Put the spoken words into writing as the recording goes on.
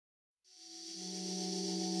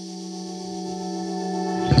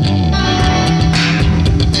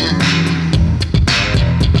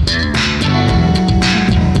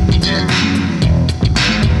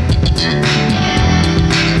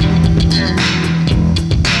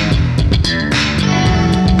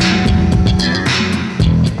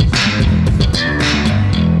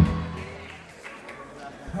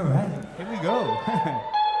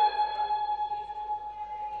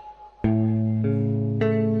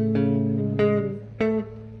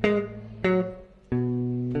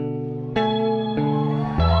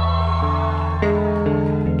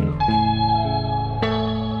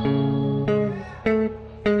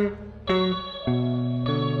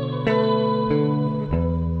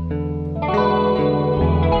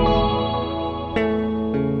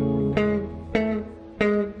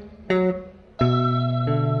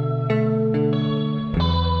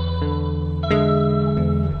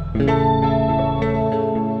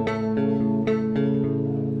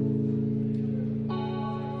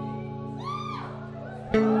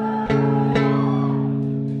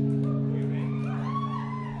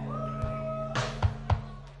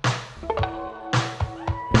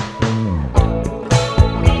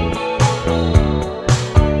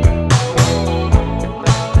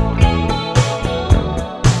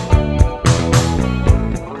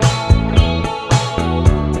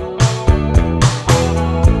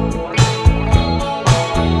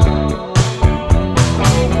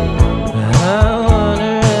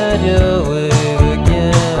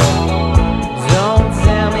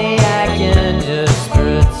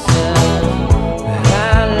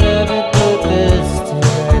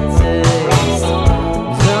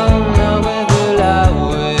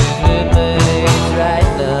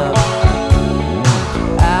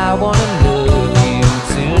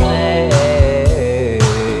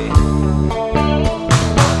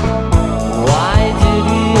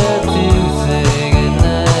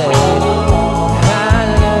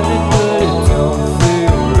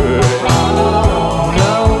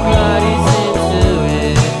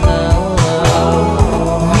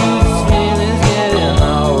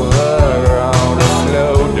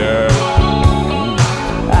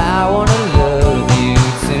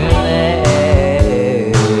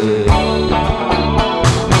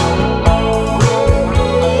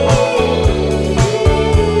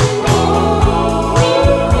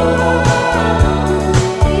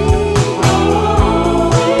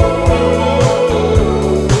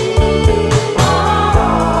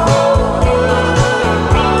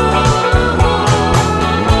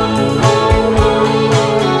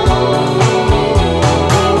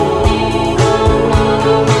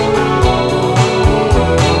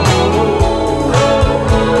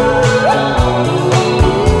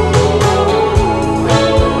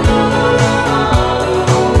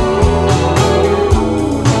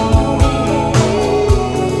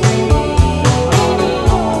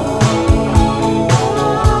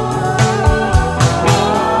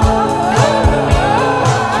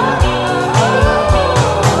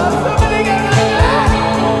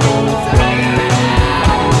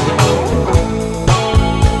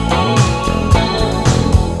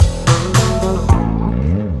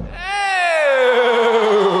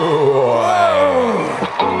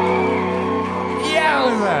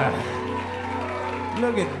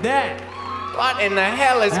Look at that. What in the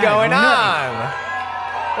hell is going on?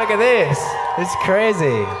 Look at this. It's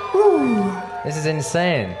crazy. Woo. This is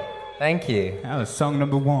insane. Thank you. That was song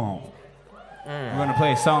number 1. We're gonna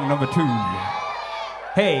play song number 2.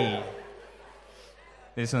 Hey.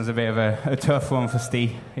 This one's a bit of a tough one for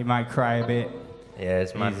Steve. He might cry a bit. Yeah,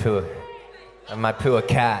 it's my poor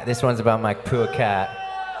cat. This one's about my poor cat.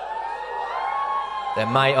 That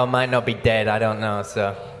might or might not be dead, I don't know,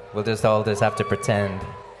 so we'll just all just have to pretend.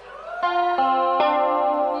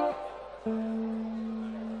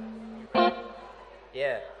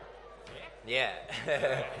 Yeah. Yeah.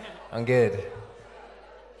 I'm good.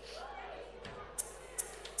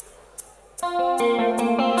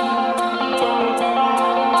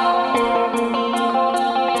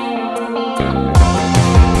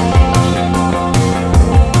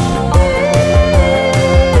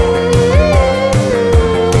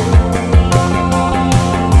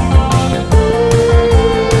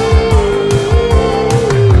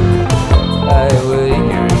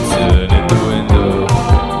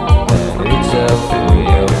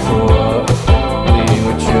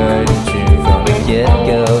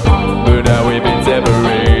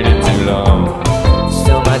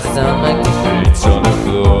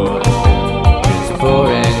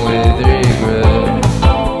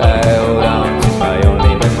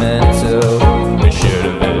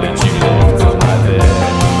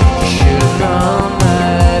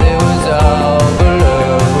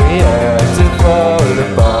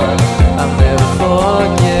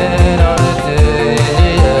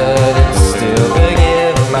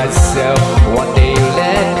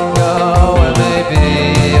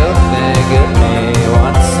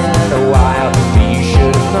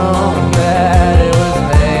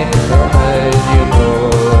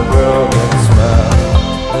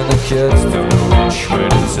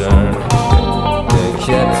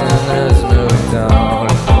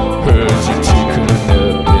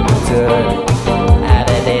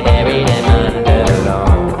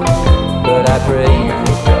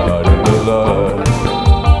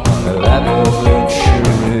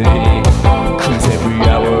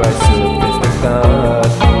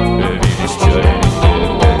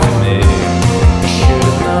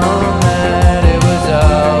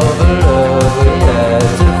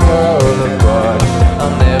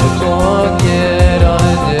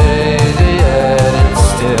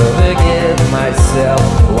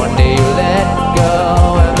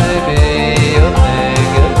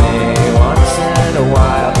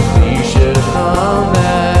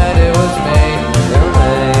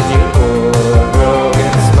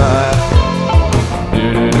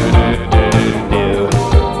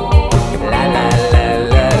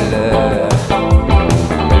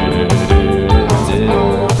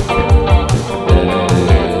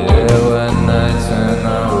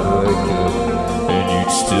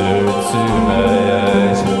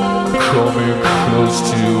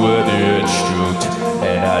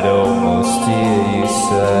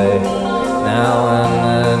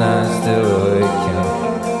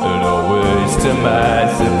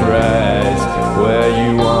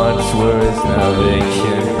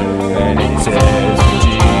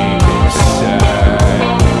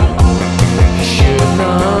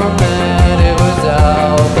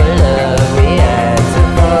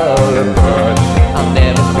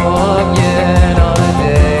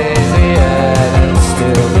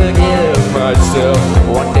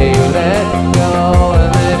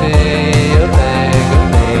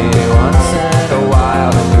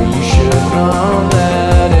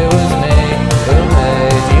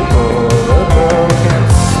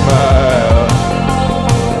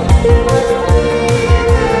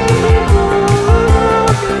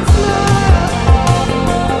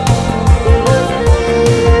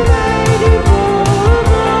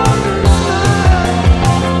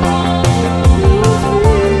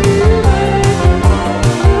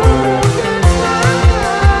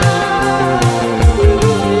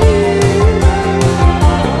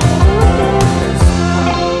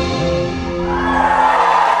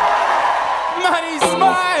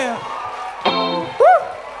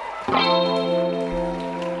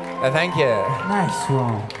 Thank you. Nice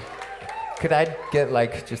one. Could I get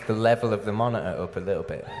like just the level of the monitor up a little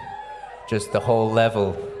bit? Just the whole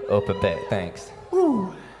level up a bit, thanks.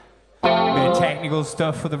 Woo. Bit of technical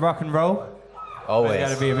stuff for the rock and roll. Always. There's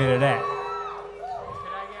gotta be a bit of that. Could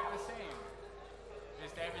I get the same?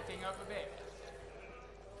 Just everything up a bit.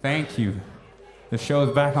 Thank you. The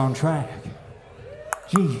show's back on track.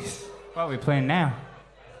 Jeez. What are we playing now?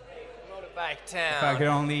 Motorbike Town. If I could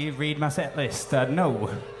only read my set list, I'd know.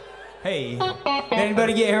 Hey, did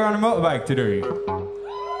anybody get here on a motorbike today?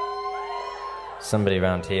 Somebody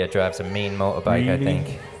around here drives a mean motorbike, I Really?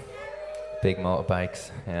 think. Big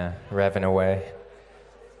motorbikes, yeah, revving away.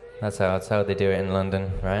 That's how they do it in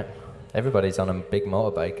London, right? Everybody's on a big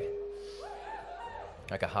motorbike.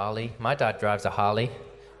 Like a Harley. My dad drives a Harley.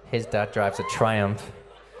 His dad drives a Triumph.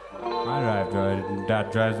 My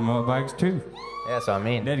dad drives motorbikes too. Yeah, that's what I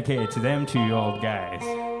mean. Dedicated to them two old guys.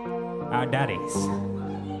 Our daddies.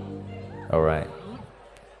 All right.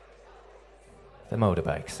 The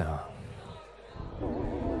motorbike song.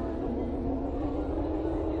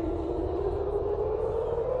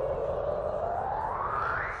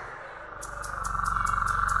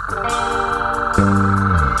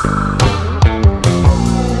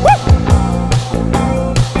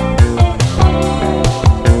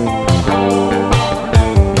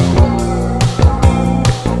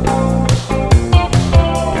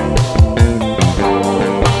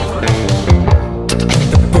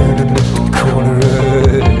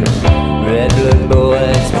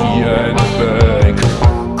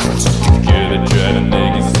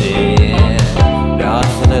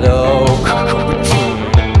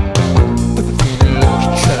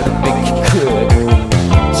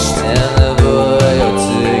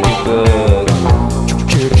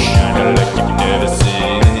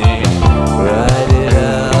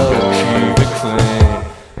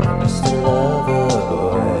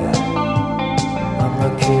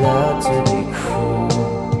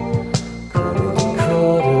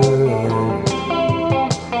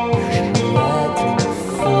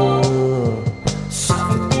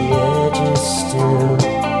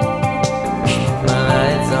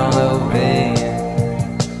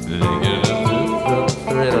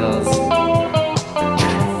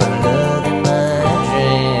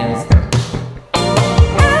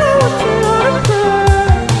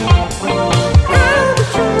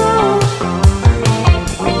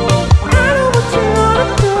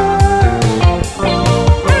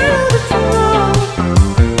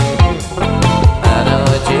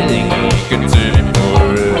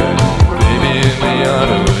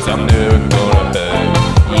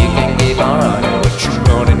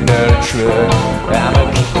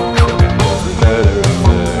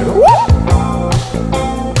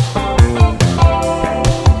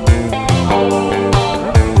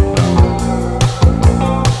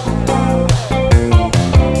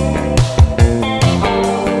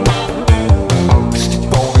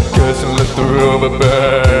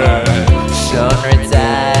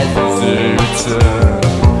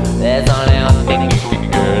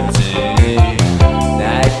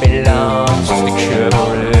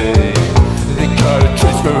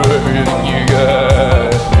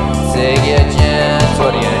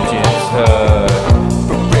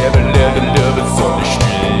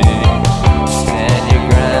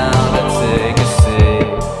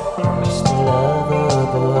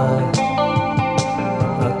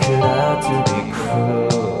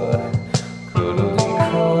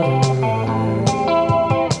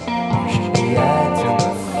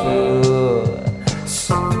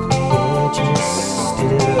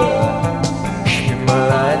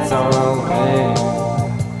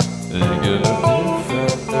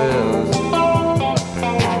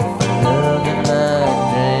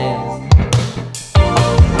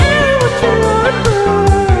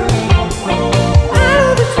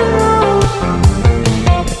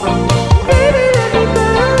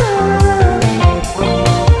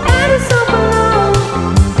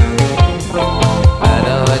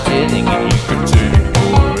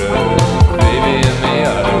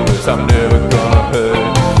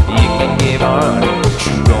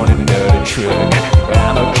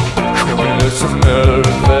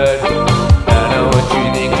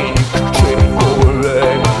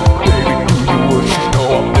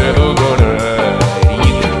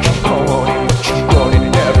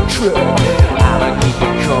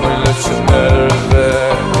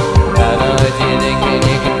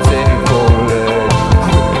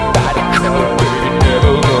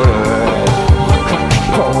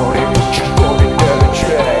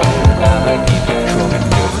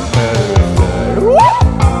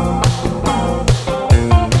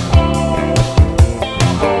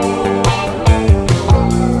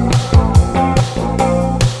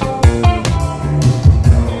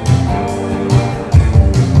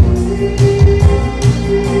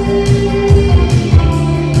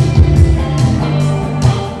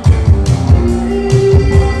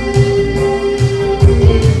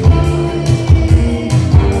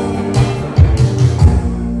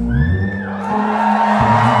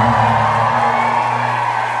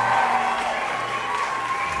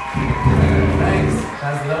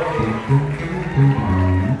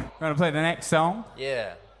 Gonna play the next song.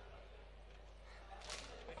 Yeah.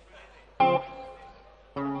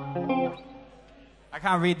 I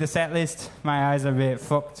can't read the set list. My eyes are a bit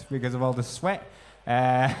fucked because of all the sweat.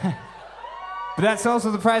 But that's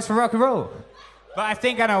also the price for rock and roll. But I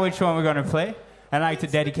think I know which one we're going to play. I'd like to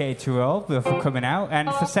dedicate to you all for coming out and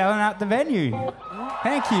for selling out the venue.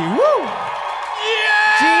 Thank you. Woo! Yeah!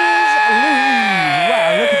 Jeez Louise!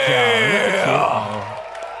 Wow, look at y'all. Look at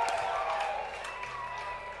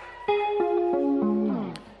you.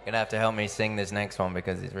 You're gonna have to help me sing this next one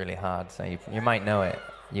because it's really hard. So you might know it.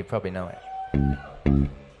 You probably know it.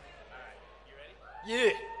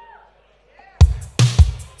 Yeah.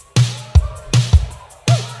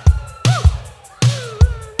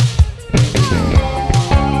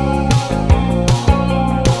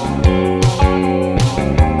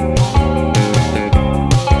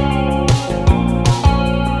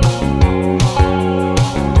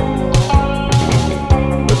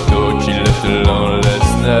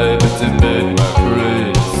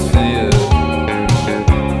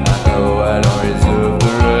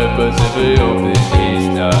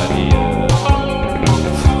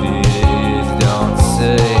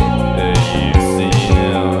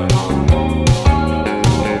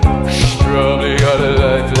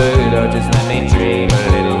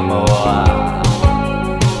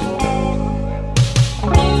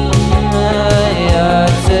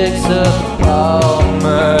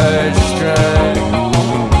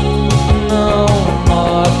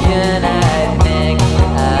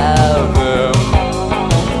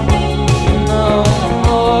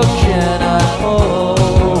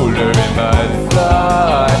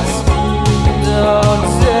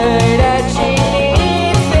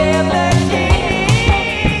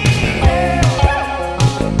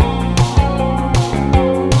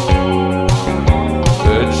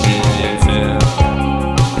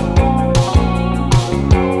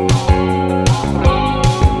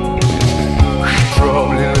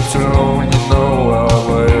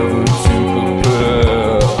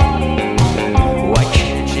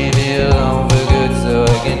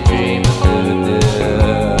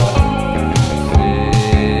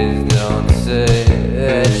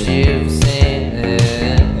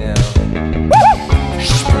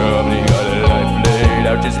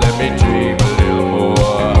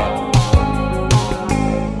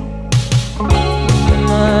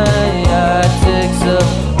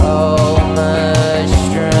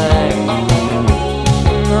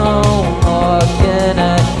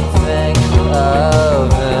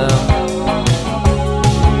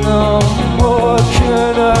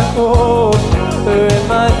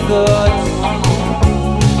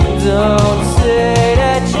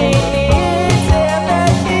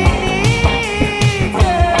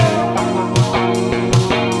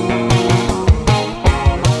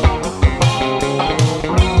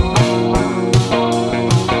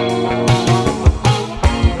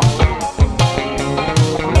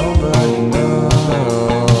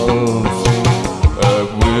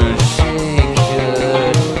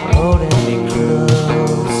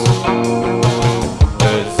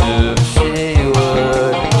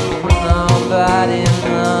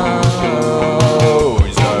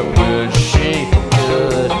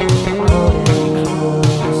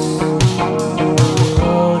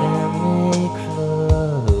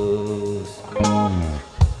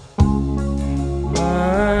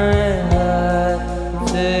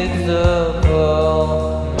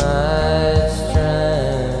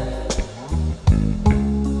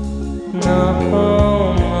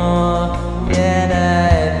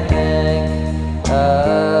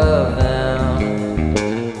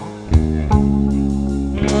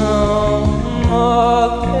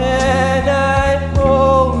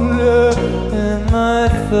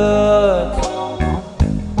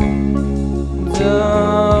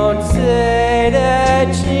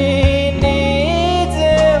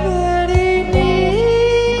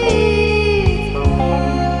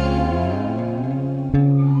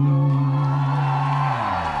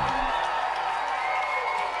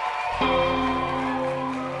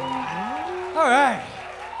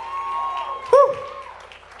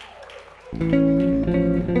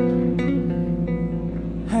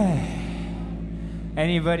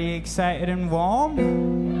 Anybody excited and warm?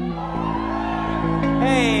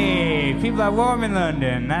 Hey, people are warm in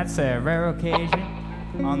London. That's a rare occasion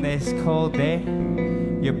on this cold day.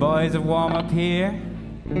 Your boys are warm up here.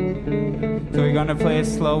 So we're gonna play a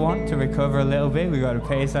slow one to recover a little bit. We gotta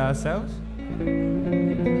pace ourselves.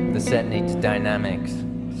 The set needs dynamics,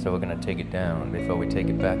 so we're gonna take it down before we take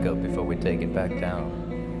it back up, before we take it back down.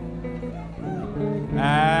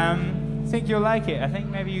 I think you'll like it. I think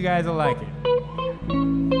maybe you guys will like it.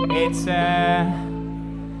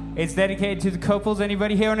 It's dedicated to the couples.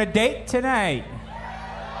 Anybody here on a date tonight?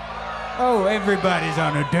 Oh, everybody's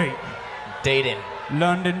on a date. Dating.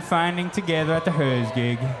 London finding together at the Hers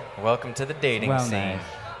gig. Welcome to the dating scene. Nice.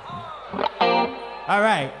 All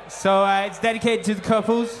right, so it's dedicated to the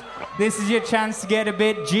couples. This is your chance to get a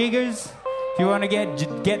bit jiggers. If you want to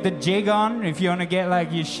get the jig on, if you want to get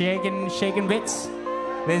like your shaking bits,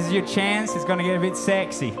 this is your chance. It's gonna get a bit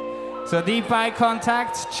sexy. So deep eye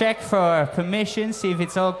contact, check for permission, see if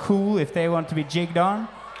it's all cool, if they want to be jigged on.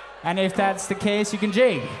 And if that's the case, you can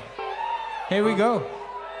jig. Here we go.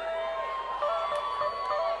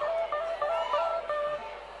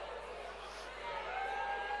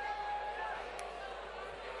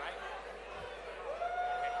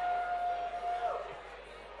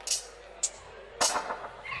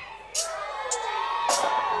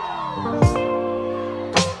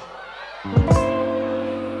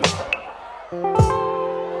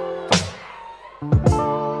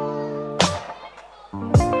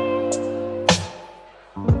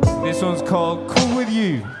 This one's called Cool With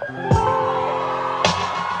You.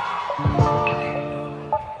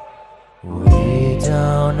 We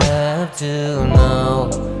don't have to know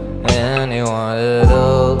anyone at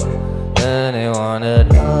all, anyone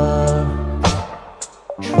at all.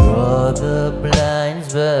 Draw the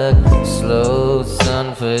blinds back, slow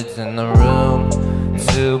sun fades in the room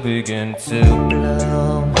to begin to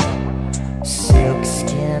bloom. Silk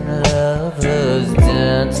skin lovers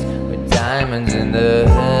dance with diamonds in their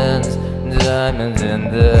hands, diamonds in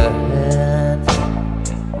their hands.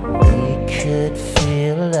 We could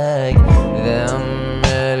feel like them,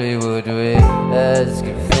 maybe would we ask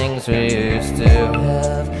if things we used to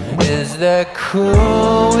have? Is that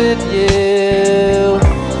cool with you?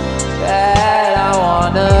 That I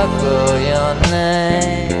wanna call your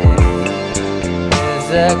name. Is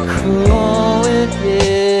that cool with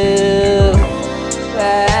you?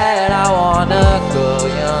 That I wanna call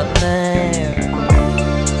your name.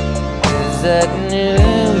 Is that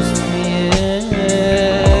news to you?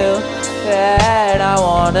 That I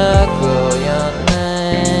wanna call your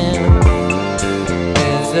name.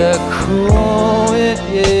 Is that cool with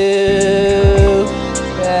you?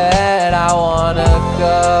 That I wanna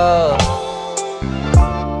call.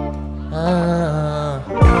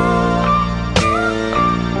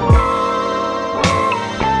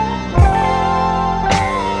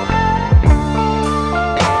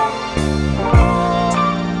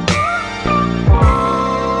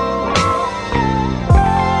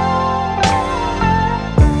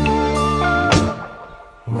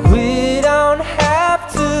 We don't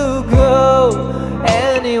have to go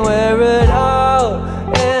anywhere at all,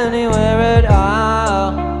 anywhere at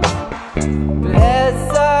all. Bless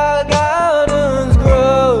our gardens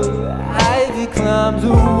grow, ivy climbs the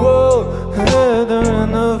wall, heather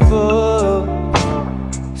in the fall.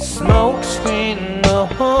 Smoke screen in the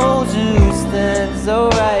holes who stand so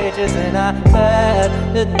righteous, and I had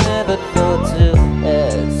it never thought to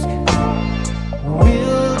ask.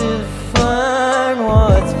 We'll define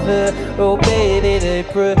what's fair. Oh baby, they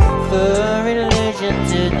prefer religion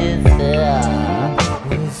to desire.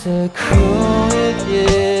 Is it cool with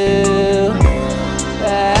you?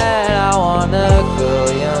 That I wanna call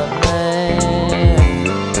your name.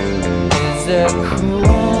 Is it cool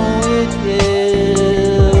with you?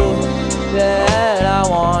 That I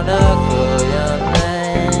wanna call your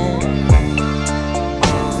name.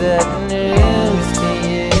 Is that news to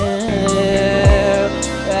you?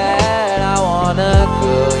 That I wanna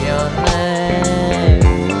call your name.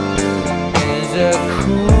 Is it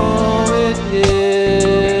cool with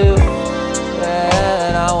you?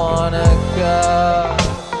 That I wanna go.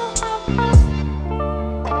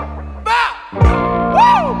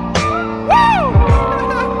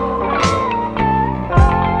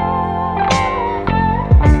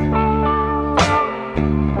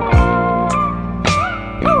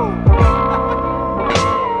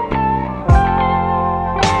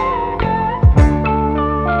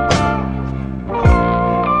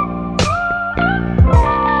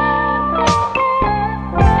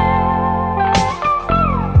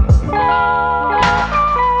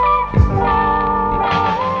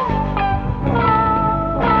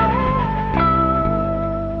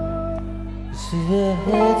 See their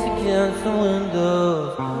heads against the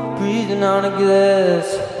windows, breathing on a glass,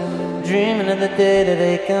 dreaming of the day that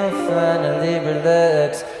they can finally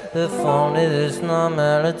relax. If only this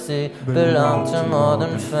normality belonged to more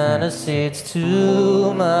than fantasy, it's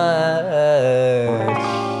too much.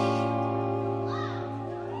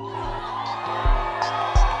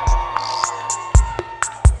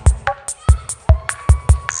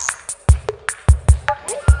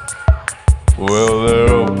 Well, they're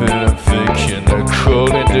open and fiction, they're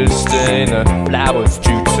cold and disdain. The flowers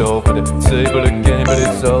jukes over the table again, but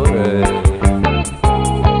it's alright.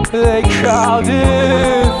 They call different.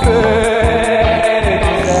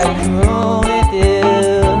 Is that cool with you?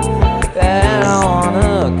 That I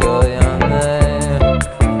wanna go younger.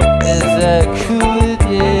 Is that cool with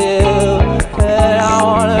you? That I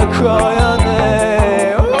wanna call younger.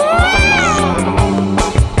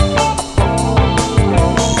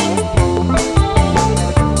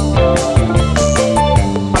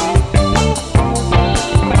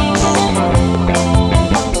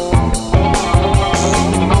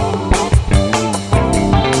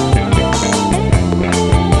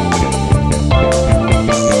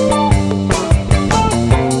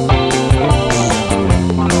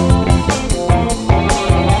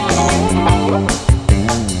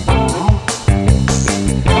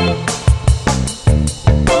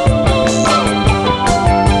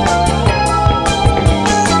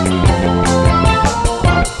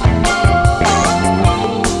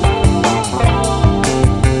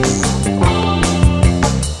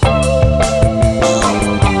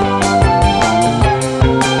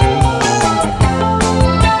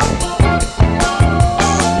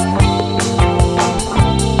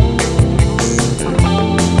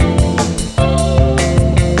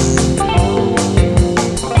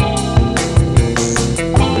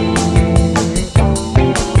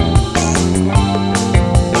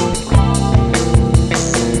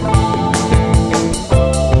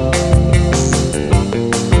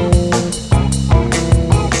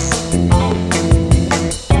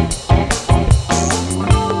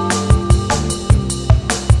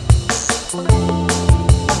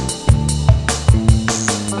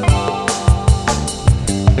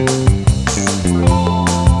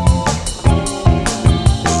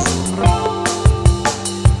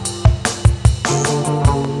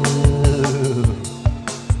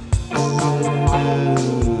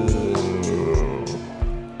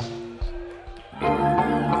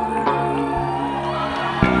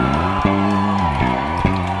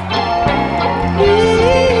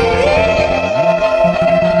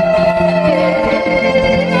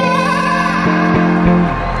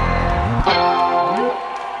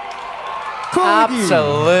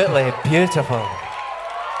 Absolutely beautiful.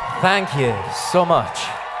 Thank you so much.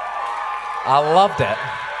 I loved it.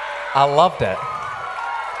 I loved it.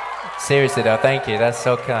 Seriously though, thank you. That's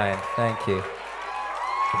so kind. Thank you.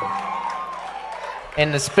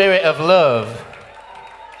 In the spirit of love,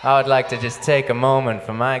 I would like to just take a moment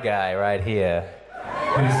for my guy right here,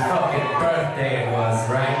 whose fucking birthday it was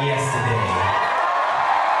right yesterday.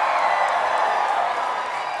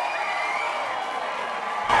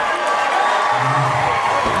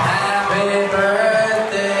 Happy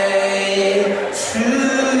birthday to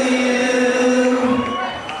you.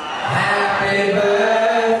 Happy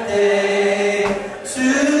birthday to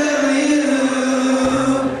you.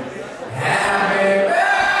 Happy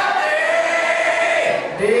birthday,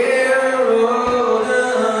 dear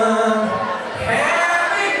Roland.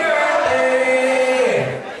 Happy birthday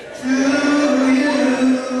to you.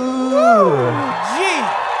 Gee.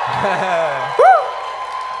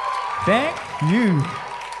 Thank you.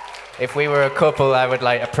 If we were a couple, I would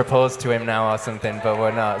like propose to him now or something, but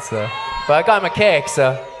we're not, so. But I got him a cake,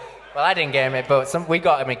 so. Well, I didn't get him it, but we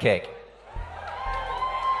got him a cake.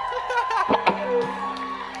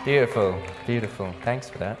 Beautiful, beautiful. Thanks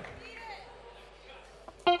for that.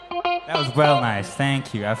 That was well nice,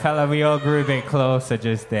 thank you. I felt like we all grew a bit closer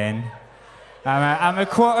just then. I'm a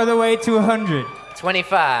quarter of the way to 100.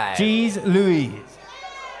 25. Jeez Louise.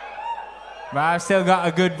 But I've still got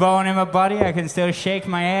a good bone in my body. I can still shake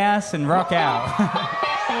my ass and rock out.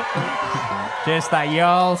 Just like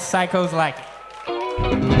y'all psychos like.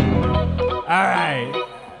 All right.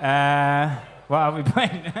 What are we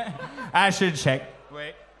playing? I should check.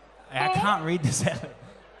 Wait. I can't read the set.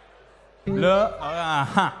 Look.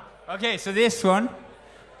 Okay, so this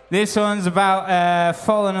one's about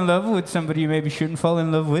falling in love with somebody you maybe shouldn't fall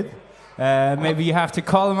in love with. Maybe you have to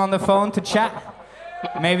call them on the phone to chat.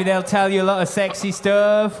 Maybe they'll tell you a lot of sexy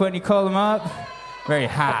stuff when you call them up. Very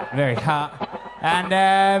hot, very hot. And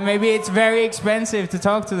maybe it's very expensive to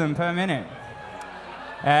talk to them per minute.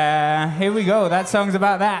 Here we go. That song's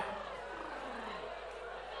about that.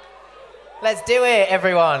 Let's do it,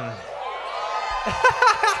 everyone.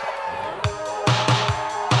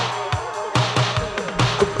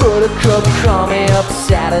 Buttercup, call me up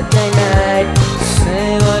Saturday night.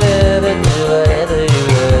 Say whatever, do whatever you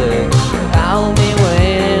like. I'll be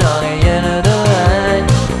waiting on the end of the line.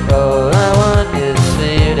 All I want is for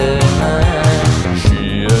you to be mine.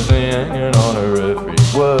 She has me hanging on her every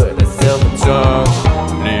word. A self-tongue,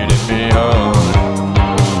 leading me on.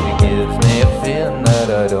 She gives me a feeling that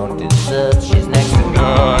I don't deserve. She's next to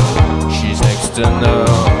none. She's next to none.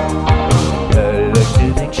 I like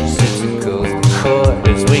to think she sits and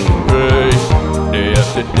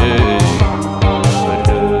today. But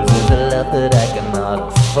hers is a love that I cannot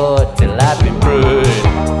afford till I've been brave,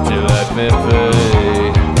 till I've been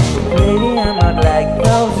paid. Lady, I'm not like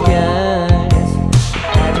those guys.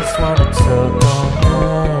 I just wanna talk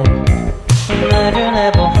all night. Imagine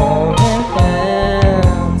ever holding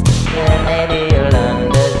hands. Yeah, maybe you'll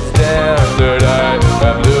understand that I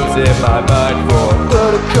am losing my mind for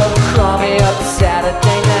buttercup. Call me up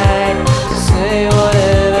Saturday night. Say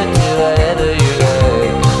whatever, do whatever you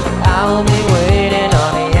like. I'll be waiting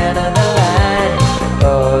on the end of the line.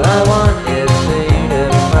 All I want is for you to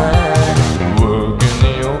be mine. Working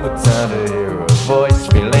the overtime to hear a voice,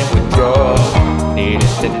 feeling withdrawal,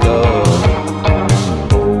 needing to go.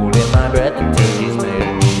 Holding my breath until she's made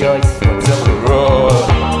a choice. Once and for all,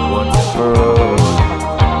 once and for all.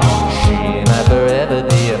 She might forever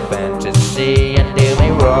be a fantasy and do me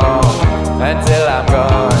wrong until I'm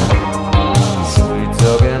gone. Sweet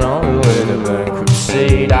talking all the way to bankruptcy,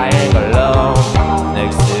 dying alone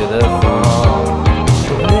next to the phone.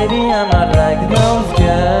 But baby, I'm not like those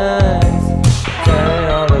guys. Tell me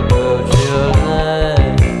all about your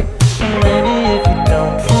life. And maybe if you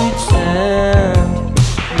don't pretend,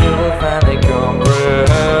 you will finally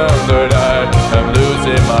comprehend that I am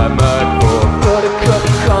losing my mind for buttercup.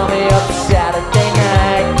 Call me up Saturday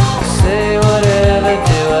night. Say whatever,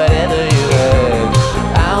 do whatever you like.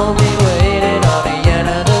 I'll be waiting on the end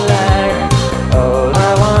of the line. All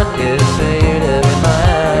I want is for you to be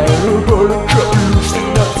mine. Buttercup, loosen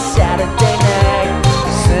up Saturday night.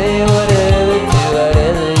 Say whatever, do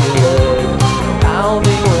whatever you like. I'll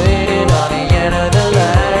be waiting on the end of the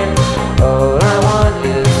line. All I want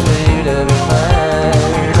is for you to be mine.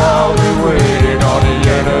 I'll be waiting on the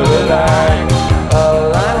end of the line. All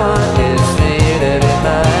I want is for you to be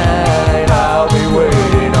mine. I'll be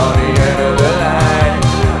waiting on the end of the line.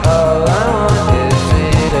 All I want is for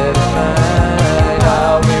you to be mine.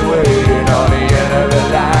 I'll be waiting on the end of the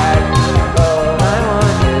line. All I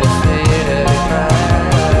want is for you to be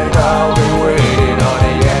mine. I'll be waiting on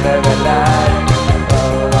the end of the line.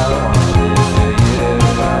 All I want is for you to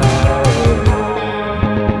be mine.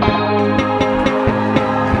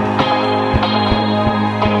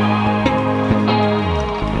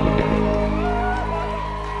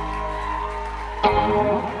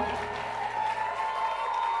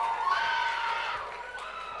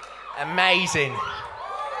 Amazing.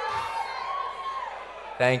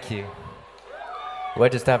 Thank you. We're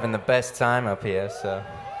just having the best time up here, so.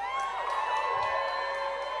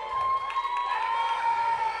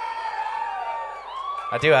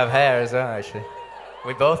 I do have hair as well, actually.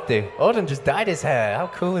 We both do. Auden just dyed his hair. How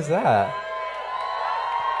cool is that?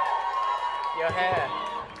 Your hair.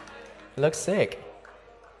 It looks sick.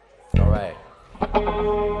 All right.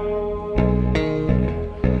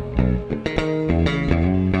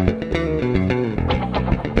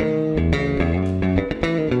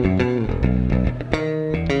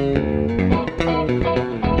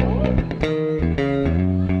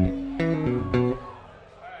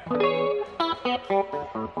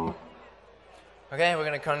 Okay, we're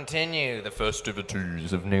gonna continue the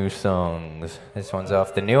festivities of new songs. This one's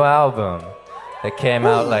off the new album that came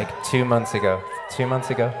out like 2 months ago. 2 months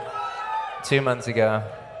ago? 2 months ago.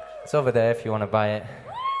 It's over there if you want to buy it.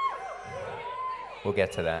 We'll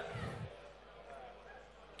get to that.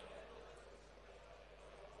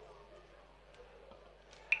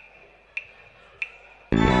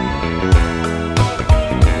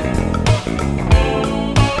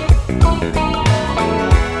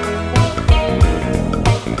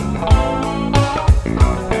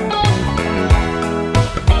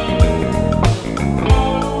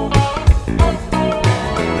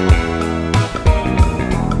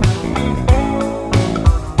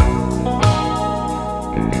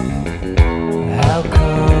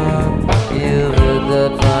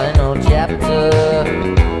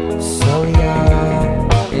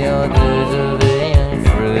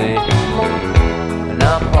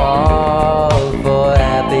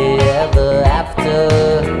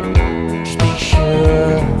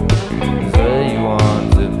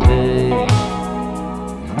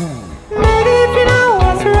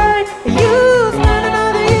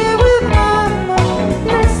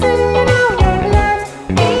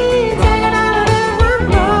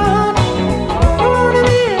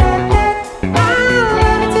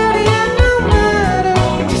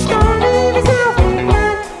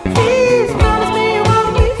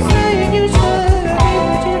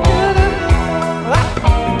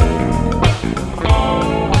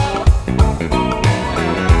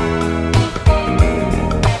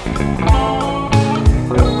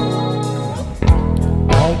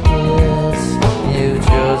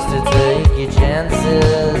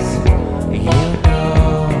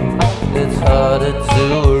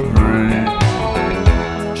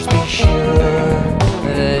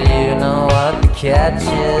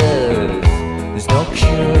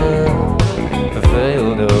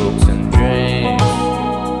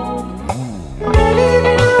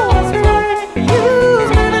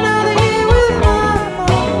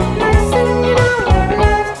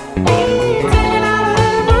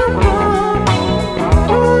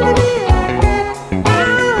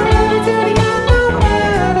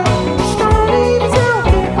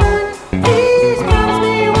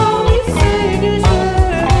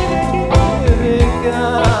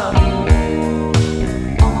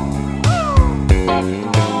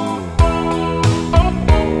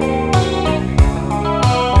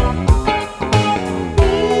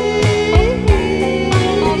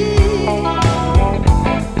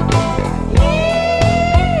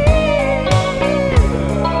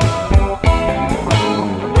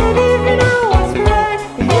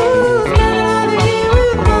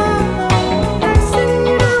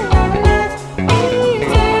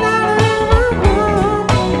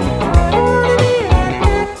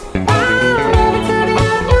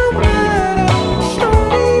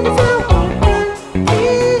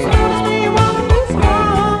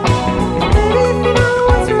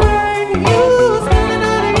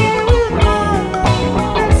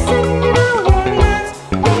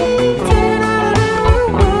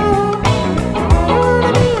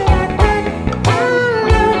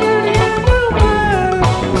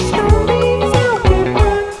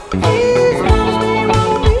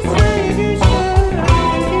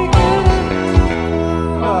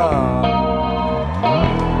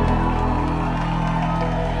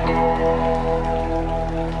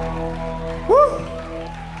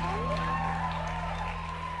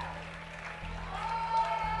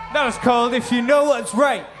 called If You Know What's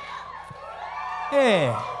Right.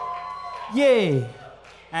 Yeah. Yeah.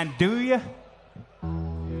 And do ya?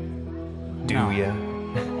 Do ya?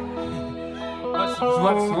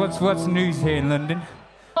 What's news here in London?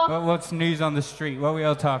 What's news on the street? What are we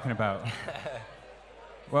all talking about?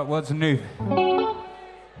 What's new?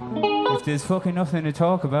 If there's fucking nothing to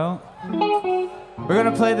talk about, we're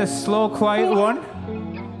gonna play the slow, quiet one.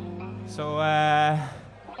 So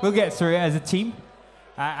we'll get through it as a team.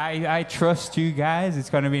 I trust you guys. It's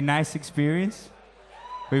gonna be a nice experience.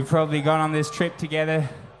 We've probably gone on this trip together,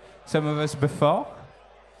 some of us before.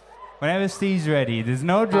 Whenever Steve's ready, there's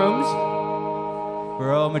no drums.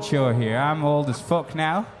 We're all mature here. I'm old as fuck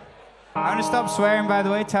now. I'm gonna stop swearing, by the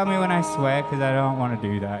way. Tell me when I swear, because I don't want to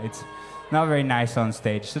do that. It's not very nice on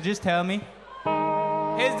stage. So just tell me.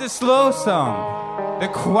 Here's the slow song, the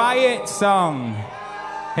quiet song.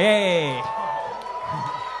 Hey.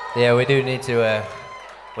 Yeah, we do need to,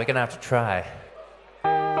 we're gonna have to try.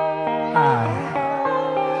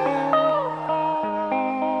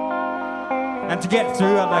 And to get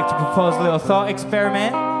through, I'd like to propose a little thought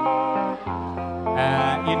experiment.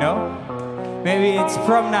 You know, maybe it's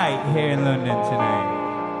prom night here in London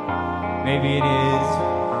tonight. Maybe it is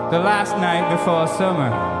the last night before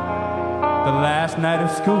summer, the last night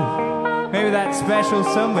of school. Maybe that special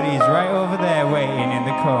somebody's right over there waiting in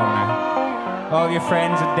the corner. All your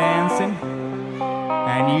friends are dancing,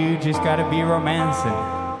 and you just gotta be romancing.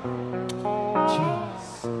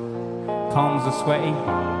 Jeez, palms are sweaty.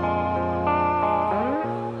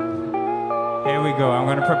 Here we go. I'm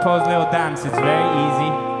going to propose a little dance. It's very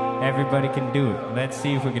easy. Everybody can do it. Let's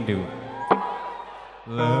see if we can do it.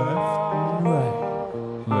 Left, right,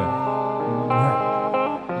 left, right,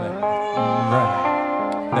 left, right,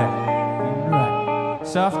 left, right.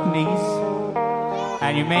 Soft knees.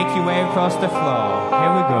 And you make your way across the floor.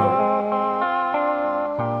 Here we go.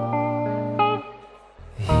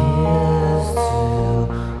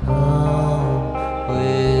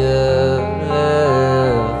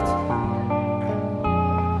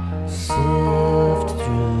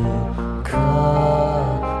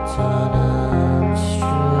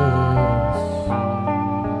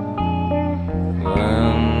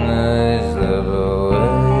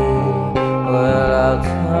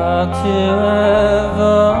 To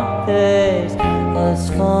ever days as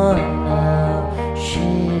fun.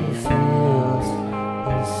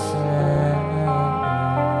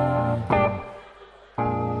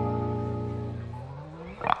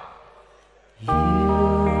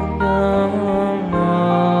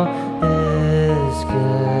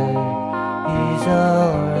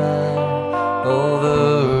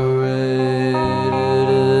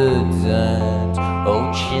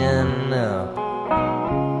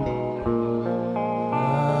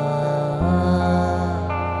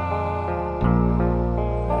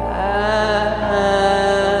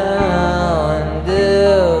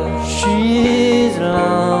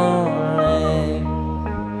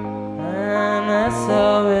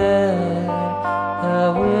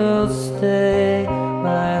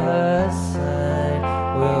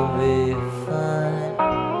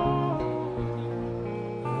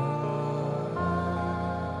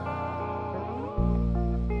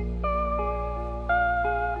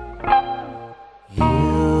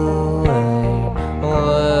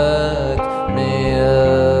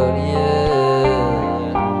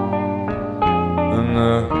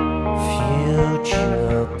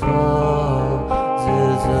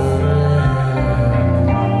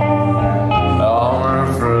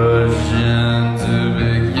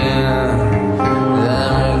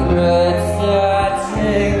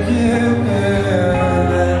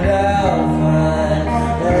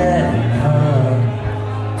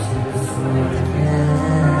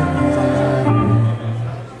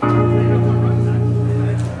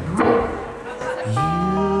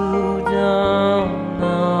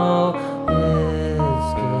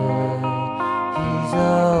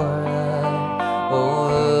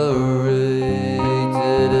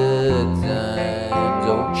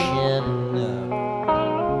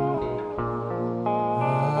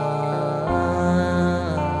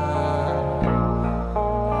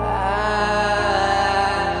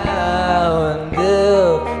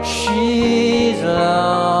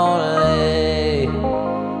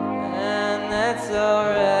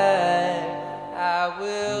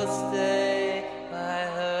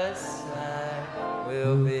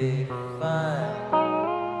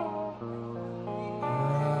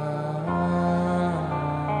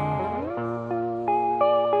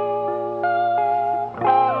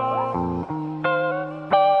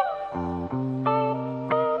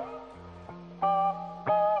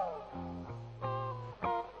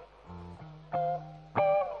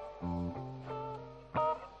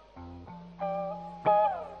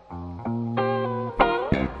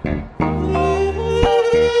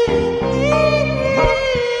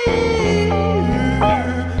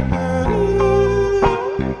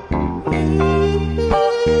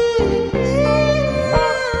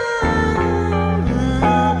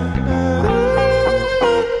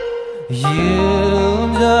 You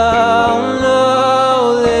don't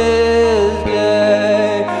know this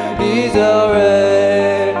day. He's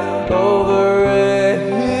already overrated.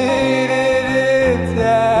 It's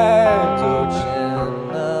time to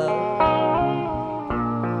chin up.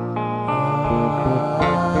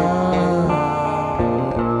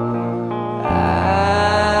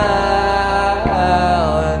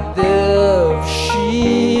 And if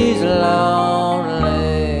she's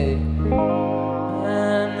lonely,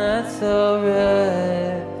 and that's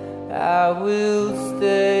alright, I will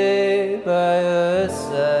stay by her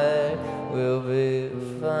side. We'll be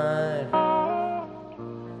fine.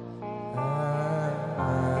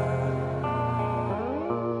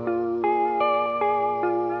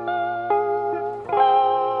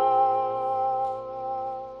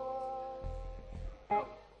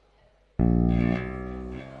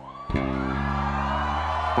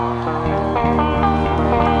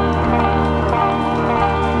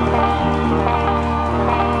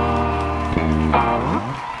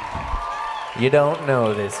 You don't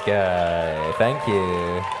know this guy. Thank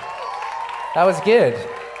you. That was good.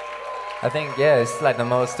 I think, yeah, it's like the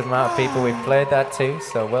most amount of people we've played that to,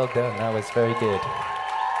 so well done. That was very good.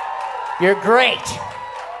 You're great.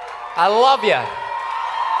 I love you.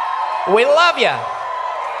 We love you.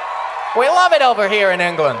 We love it over here in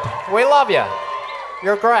England. We love you.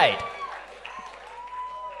 You're great.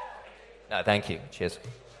 No, thank you. Cheers.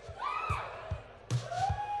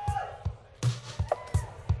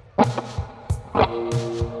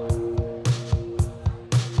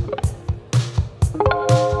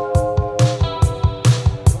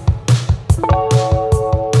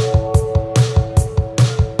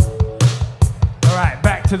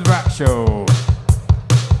 To the rock show.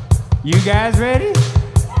 You guys ready?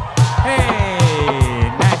 Hey,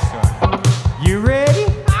 nice one. You ready?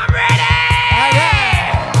 I'm ready! All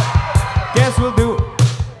right. Guess we'll do it.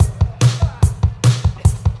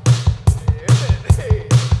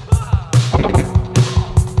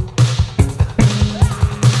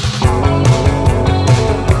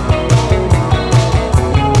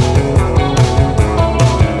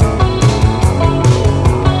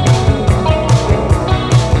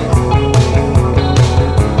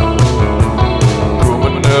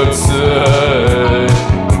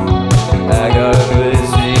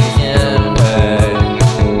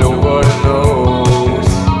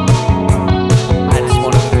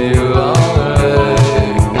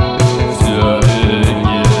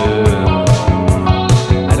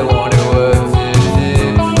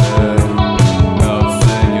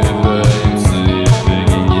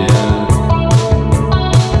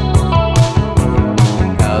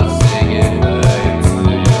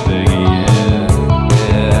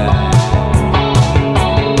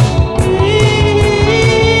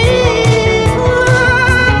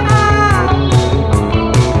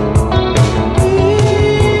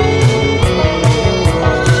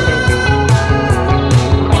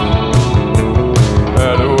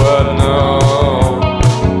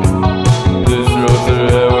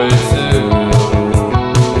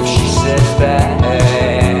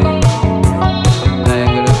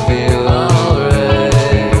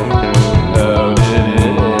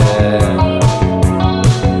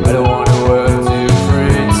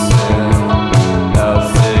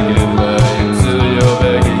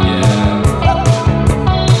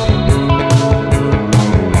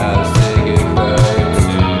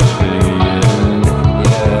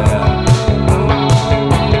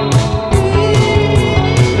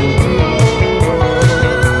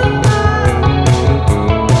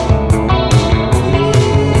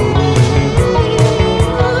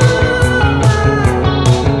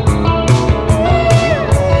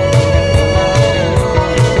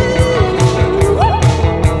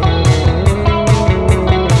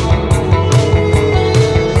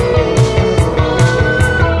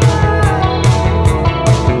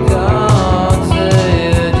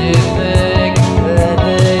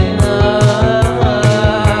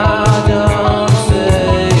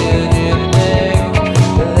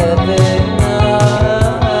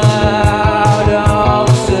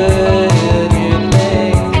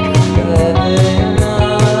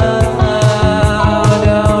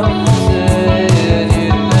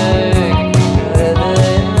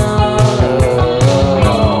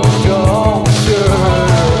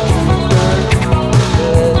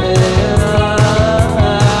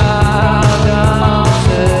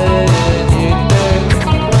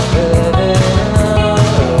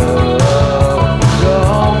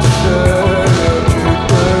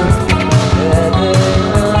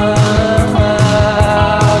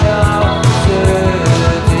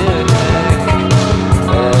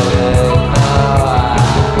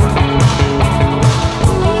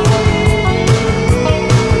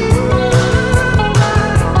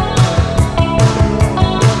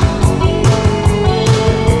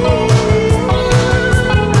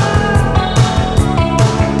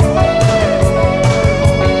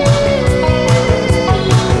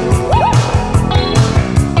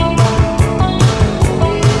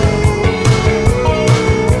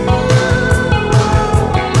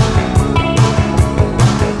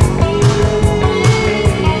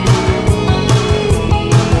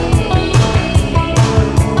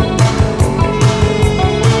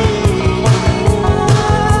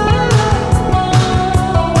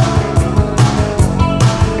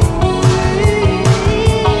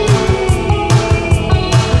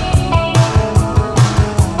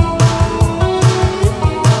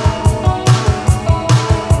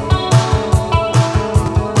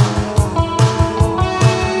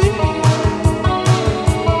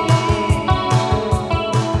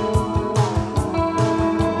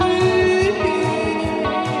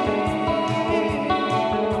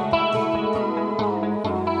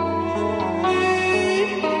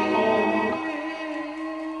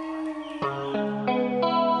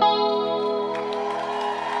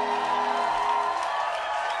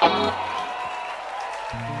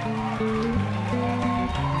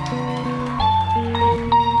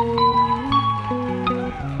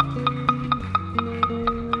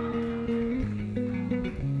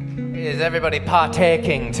 Is everybody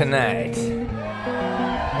partaking tonight?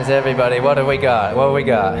 Is everybody, what have we got? What have we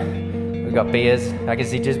got? We got beers. I can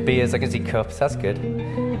see just beers, I can see cups, that's good.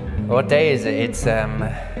 What day is it? It's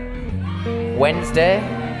Wednesday?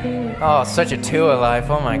 Oh, such a tour life,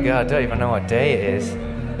 oh my god, I don't even know what day it is.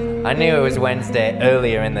 I knew it was Wednesday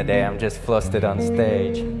earlier in the day, I'm just flustered on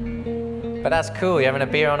stage. But that's cool, you're having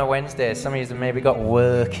a beer on a Wednesday. Some of you have maybe got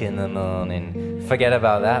work in the morning. Forget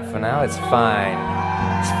about that for now, it's fine.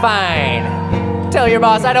 It's fine. Tell your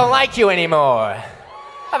boss I don't like you anymore.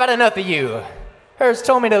 I've had enough of you. Hers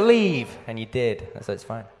told me to leave, and you did, so it's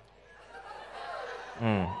fine.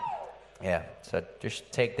 Yeah, so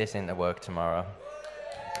just take this into work tomorrow.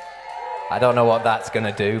 I don't know what that's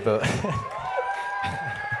gonna do, but...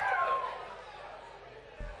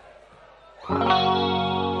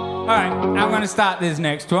 Alright, I'm gonna start this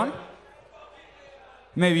next one.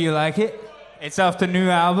 Maybe you like it. It's off the new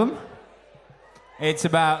album. It's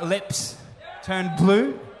about lips turned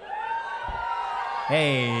blue.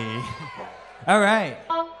 Hey. Alright.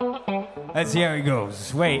 Let's see how it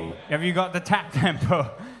goes. Wait, have you got the tap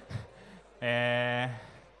tempo?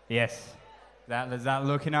 Yes. Is that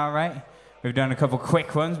looking alright? We've done a couple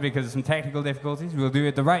quick ones because of some technical difficulties. We'll do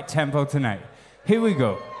it the right tempo tonight. Here we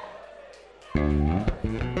go.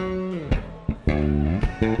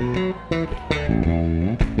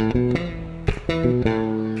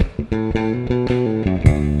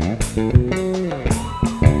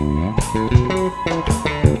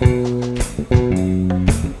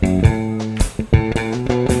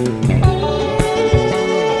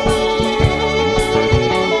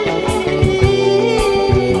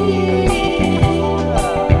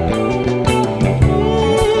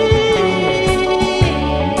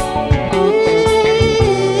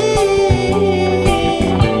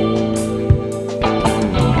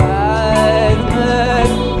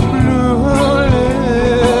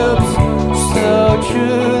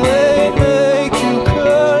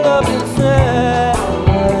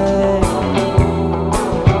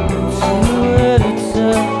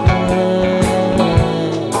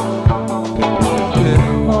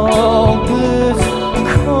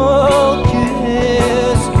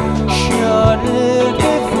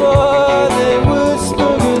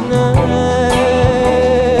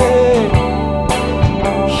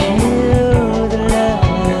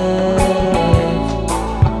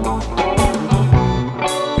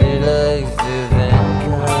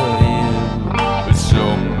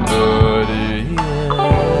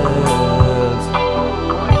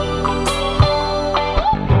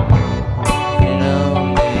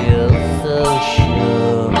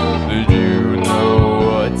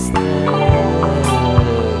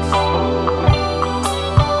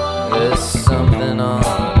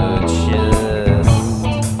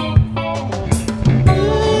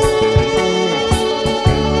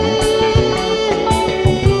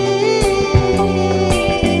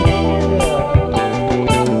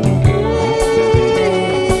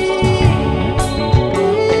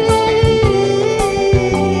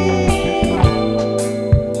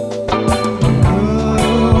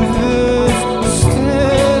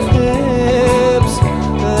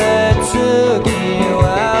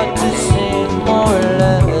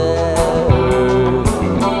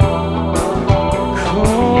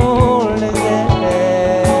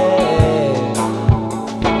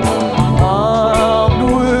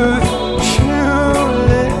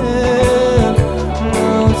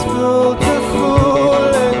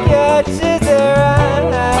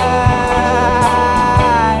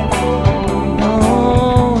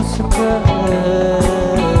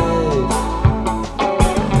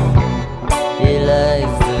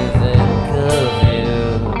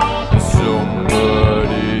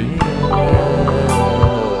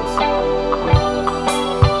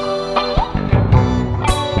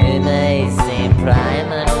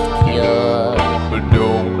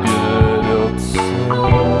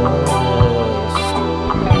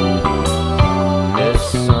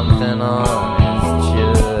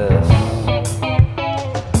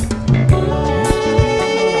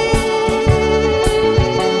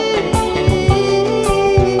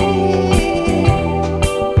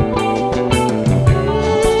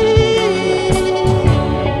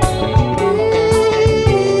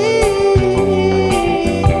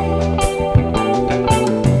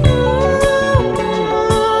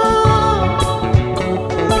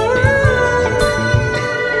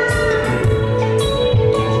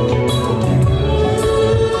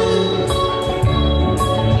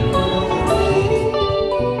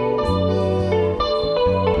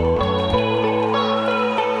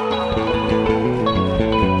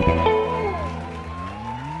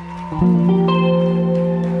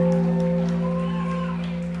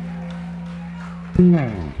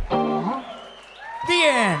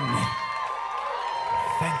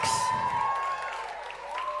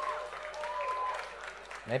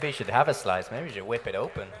 Maybe you should have a slice. Maybe you should whip it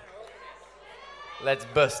open. Let's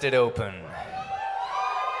bust it open.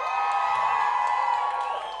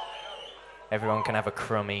 Everyone can have a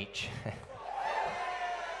crumb each.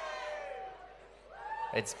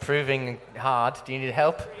 It's proving hard. Do you need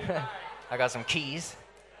help? I got some keys.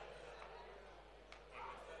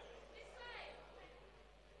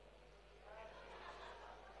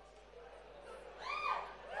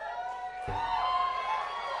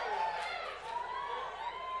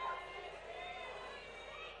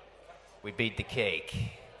 We beat the cake.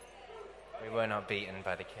 We were not beaten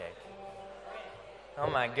by the cake. Oh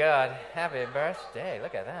my God, happy birthday,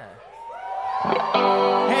 look at that.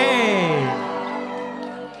 Hey!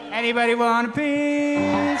 Anybody want a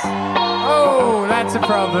piece? Oh, that's a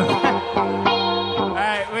problem.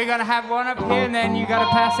 Alright, we're gonna have one up here and then you gotta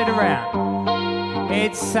pass it around.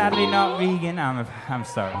 It's sadly not vegan, I'm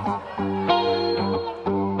sorry.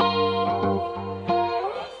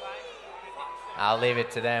 I'll leave it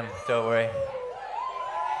to them, don't worry.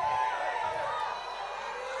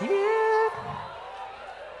 Yeah.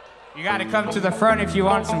 You gotta come to the front if you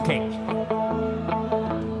want some cake.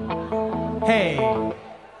 Hey.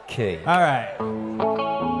 Cake. Alright.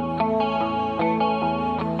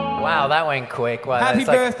 Wow, that went quick. Wow, Happy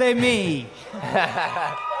birthday, me.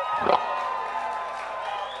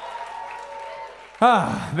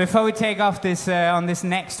 Before we take off this on this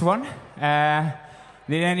next one,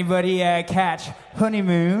 did anybody catch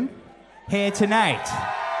Honeymoon here tonight?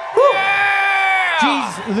 Yeah!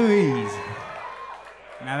 Jeez Louise.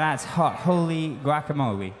 Now that's hot. Holy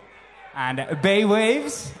guacamole. And Bay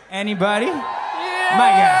Waves, anybody? Yeah!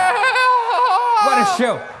 My God. What a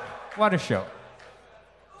show. What a show.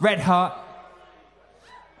 Red Hot.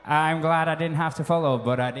 I'm glad I didn't have to follow,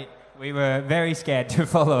 but I did. We were very scared to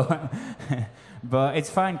follow. But it's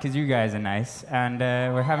fine because you guys are nice and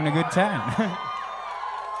we're having a good time.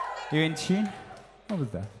 You in tune? What was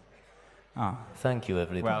that? Oh. Thank you,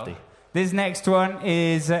 everybody. Well, this next one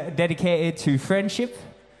is dedicated to friendship.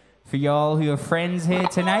 For y'all who are friends here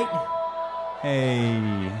tonight.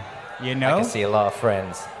 Hey, you know? I can see a lot of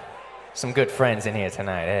friends. Some good friends in here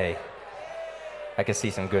tonight, hey. I can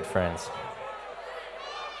see some good friends.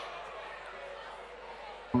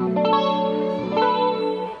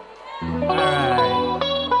 Alright.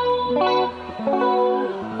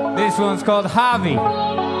 This one's called Harvey.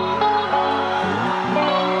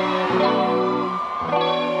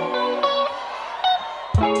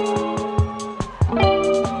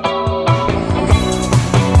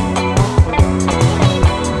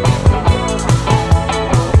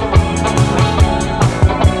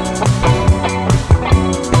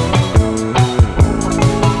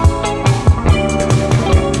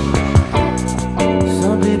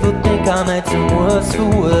 I made some words for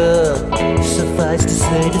words. Suffice to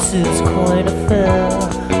say, this is quite a fair.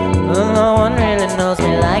 No one really knows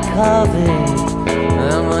me like Harvey.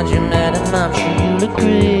 And once you met him, I'm sure you'll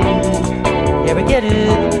agree. Yeah, we get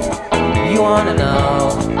it. You wanna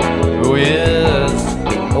know who he is,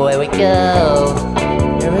 where we go.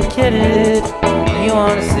 Yeah, we get it. You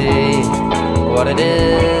wanna see what it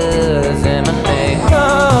is. Him and me,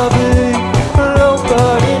 Harvey.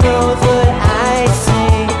 Nobody knows what I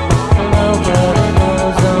see. Nobody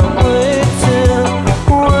knows I'm waiting,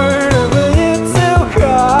 waiting for you to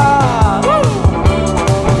come.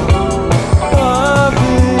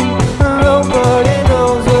 Harvey, nobody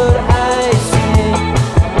knows what I see.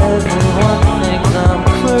 Everyone thinks I'm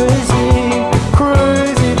crazy,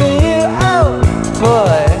 crazy for you, oh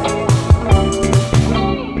boy.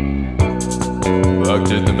 Walked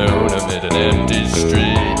to the moon amid an empty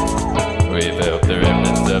street. We felt the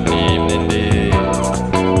remnants of the evening day.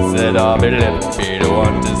 Said I'll be left me to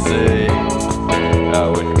want to say I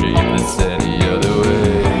wouldn't dream this any other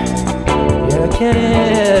way. Yeah, get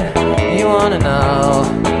it. You wanna know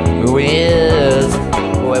who he is,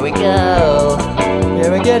 where we go. Yeah,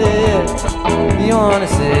 we get it. You wanna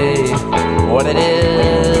see what it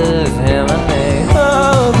is, him and me.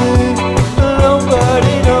 Harvey,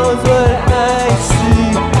 nobody knows what I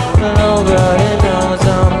see. Nobody knows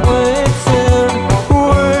I'm waiting,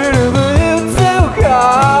 waiting for you to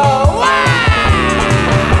call.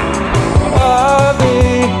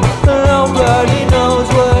 Nobody knows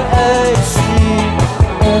what I see.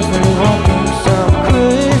 Everyone thinks I'm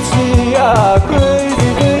crazy, crazy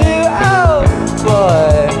for you, oh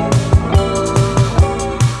boy.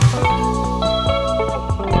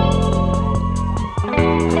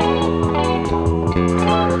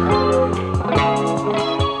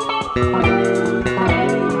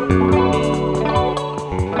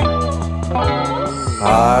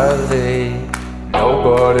 Harvey,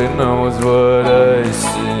 nobody knows what I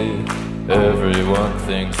see. Everyone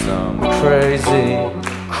thinks I'm crazy,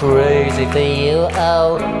 crazy for you,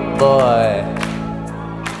 oh boy.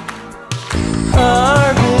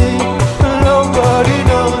 Harvey, nobody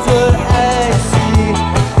knows what I see.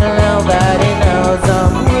 Nobody knows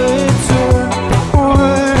I'm waiting,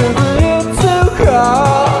 waiting for you to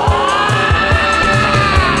call.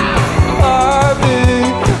 Harvey,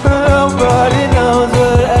 nobody knows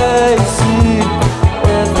what I see.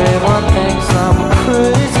 Everyone thinks I'm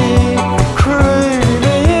crazy,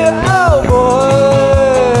 crazy, oh boy.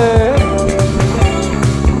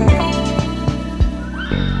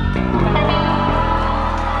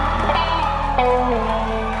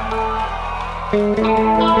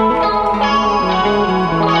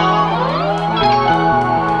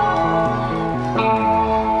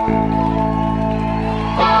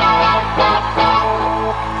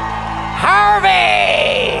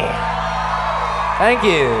 Harvey! Thank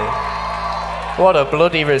you. What a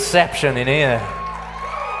bloody reception in here.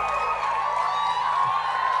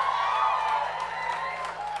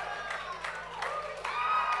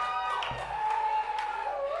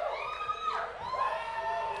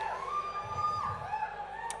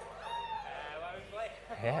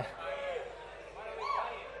 Yeah.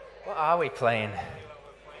 What are we playing?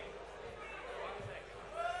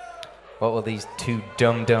 What will these two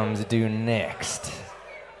dum-dums do next?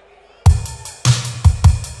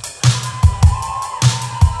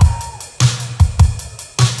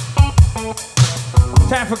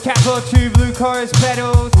 Time for capital 2 blue chorus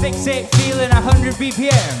pedal, 6/8 feeling 100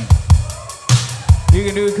 BPM. You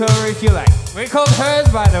can do a cover if you like. We're called hers,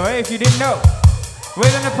 by the way, if you didn't know.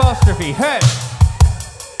 With an apostrophe, hers.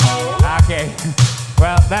 Okay,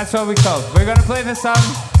 well, that's what we called. We're gonna play the song.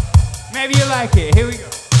 Maybe you like it. Here we go.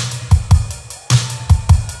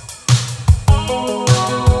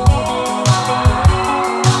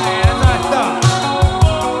 Hey, that's what I thought.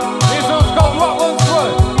 This one's called What Once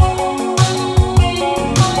Was.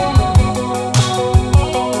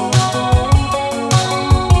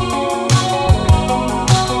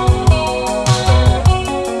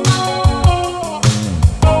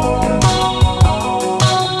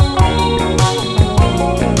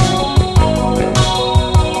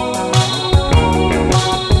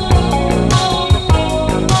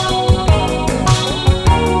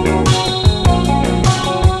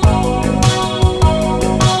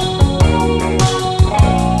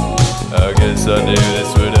 I knew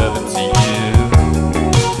this would happen to you.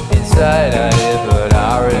 Inside I did, but I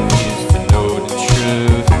refuse to know the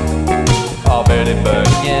truth. I'll bet it back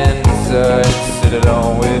Inside, sit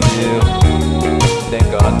alone with you. Think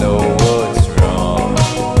I know what's wrong.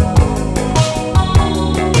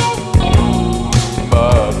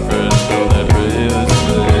 my friends will never hear this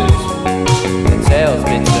face. The tails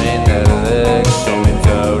between their legs, Something's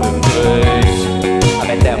out of place. I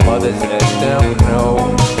bet their mothers let them know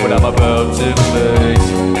What I'm about to face.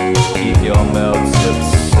 keep your mouth shut,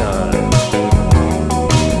 son.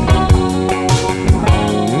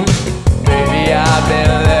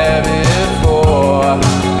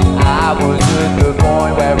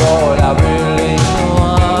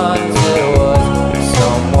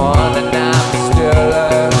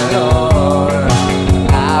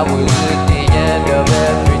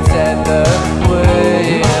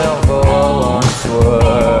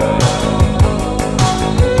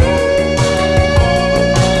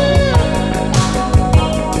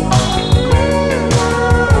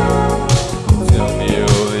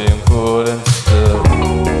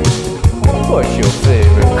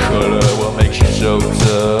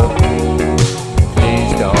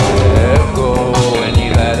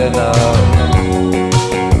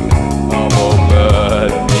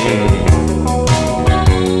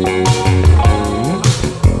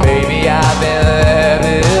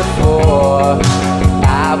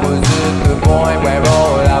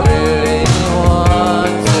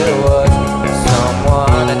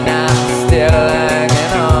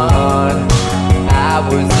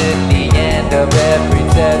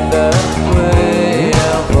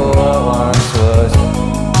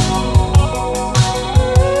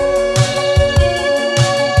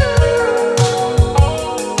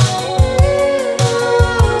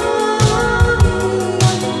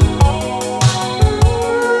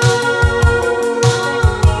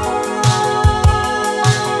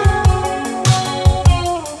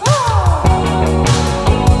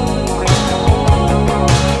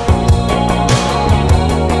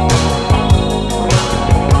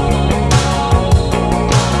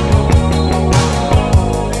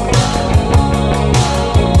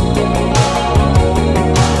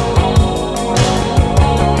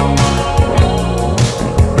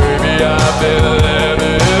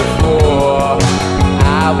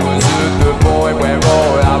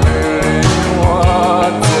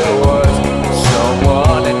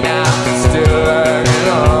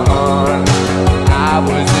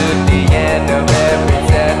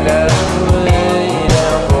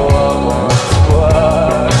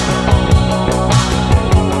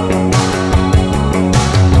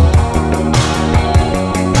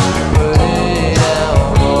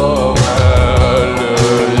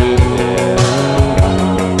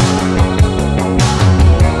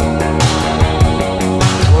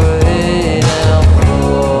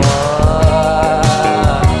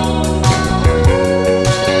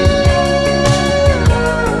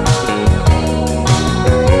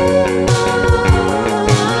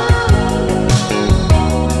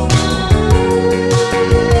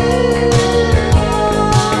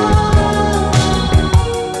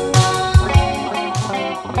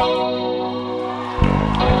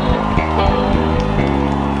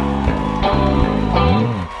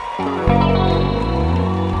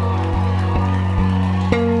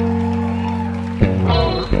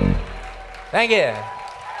 Thank you.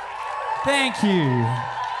 Thank you.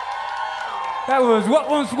 That was What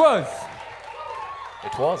Once Was.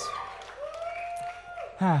 It was.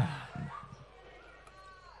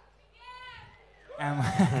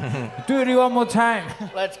 Do it one more time.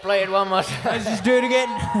 Let's play it one more time. Let's just do it again.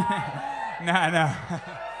 No.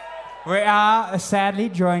 We are sadly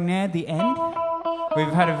drawing near the end.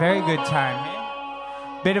 We've had a very good time here.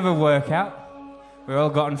 Bit of a workout. We've all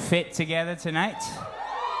gotten fit together tonight.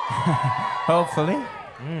 Hopefully.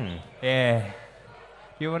 Yeah.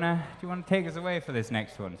 Do you wanna take us away for this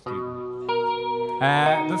next one, Stu?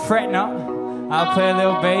 But fret not. I'll play a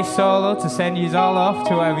little bass solo to send you all off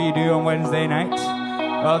to whatever you do on Wednesday nights,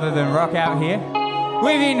 other than rock out here.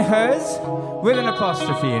 Within hers, with an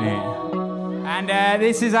apostrophe in it. And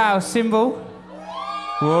this is our symbol.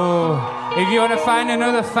 Whoa. If you want to find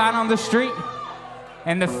another fan on the street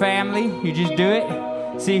and the family, you just do it.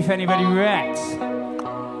 See if anybody reacts.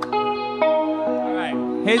 All right,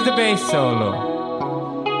 here's the bass solo.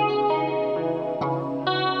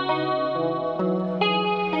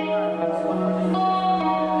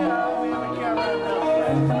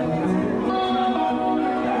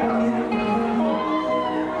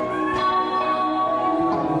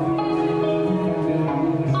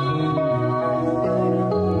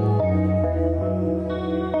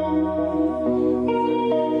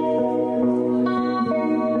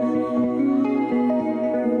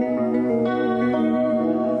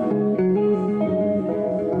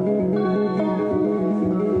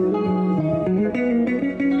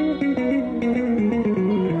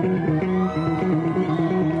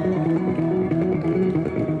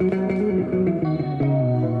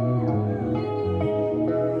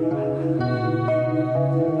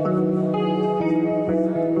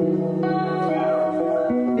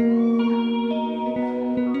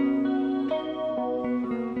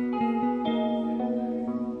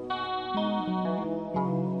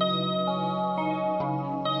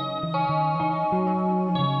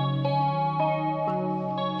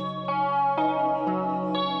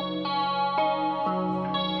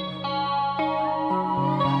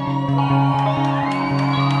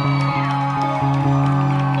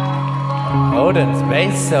 Odin's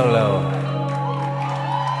bass solo.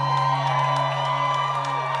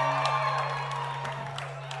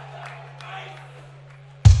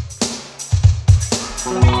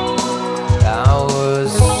 I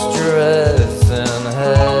was stressed and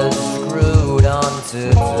had screwed on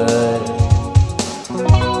today.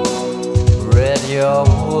 Read your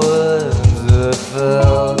words, it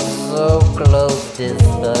felt so close to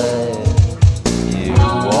stay. You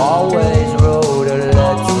always wrote a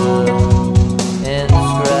letter,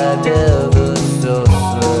 inscribed ever so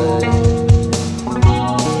sweet.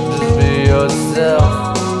 Just be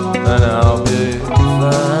yourself and I'll be fine.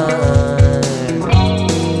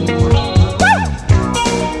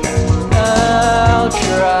 I'll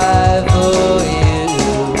try for you,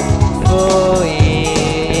 for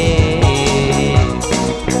you.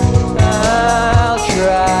 I'll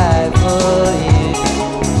try for you,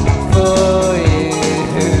 for you.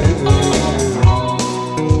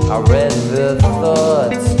 I read the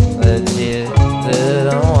thoughts that you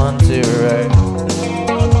didn't want to write.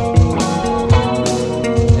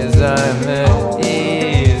 Yes, I'm at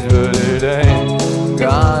ease, but it ain't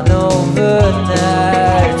gone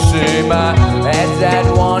overnight. See, my head's had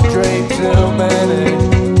one drink too many,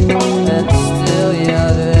 and still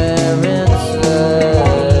you're there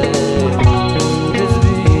inside. Just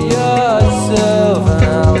be yourself and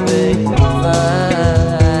I'll be fine.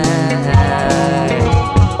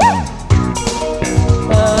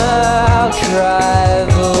 I'll try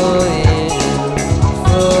for you,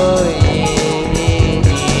 for you.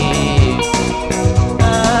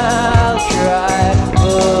 I'll try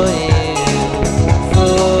for you,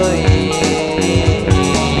 for you.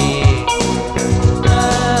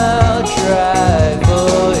 I'll try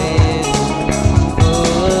for you,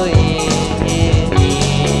 for you.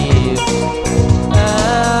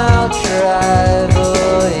 I'll try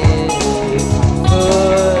for you, for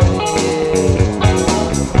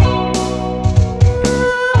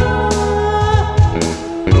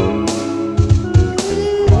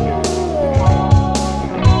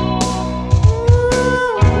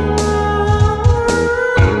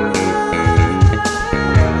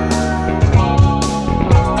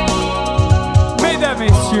Mesdames,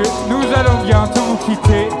 messieurs, nous allons bientôt vous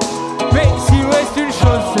quitter. Mais s'il vous reste une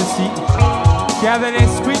chose, ceci. Gardez à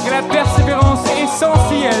l'esprit que la persévérance est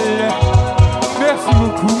essentielle. Merci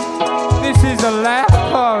beaucoup. This is the last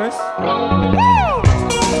chorus.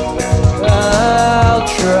 I'll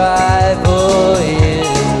try for you,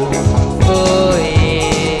 for you.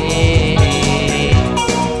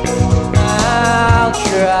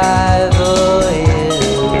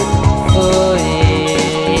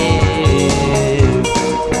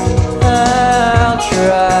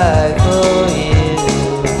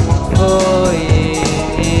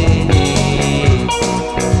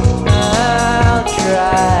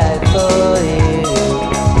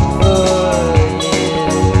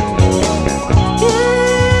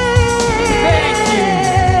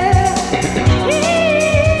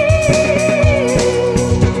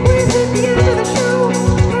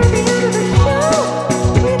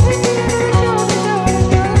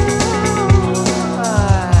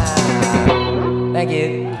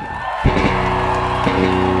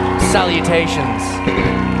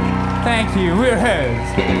 Thank you. We're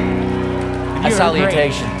hers. And you're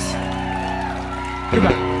Salutations. great.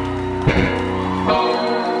 Goodbye.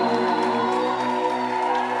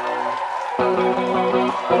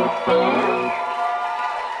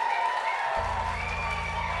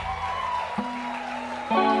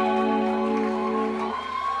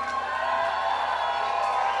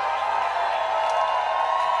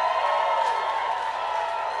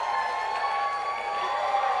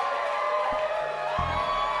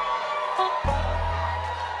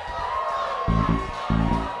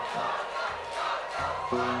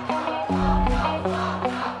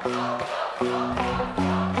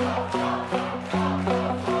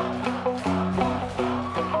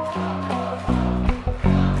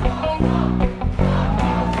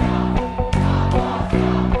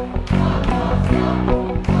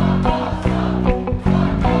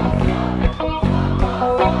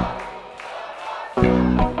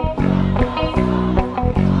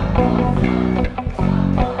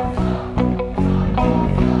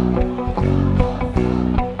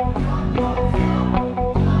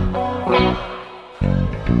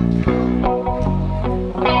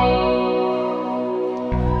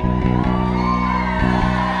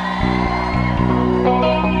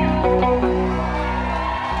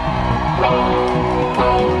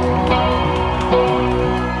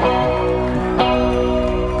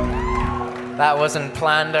 That wasn't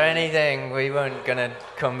planned or anything. We weren't gonna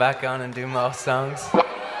come back on and do more songs.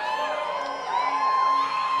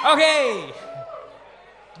 Okay.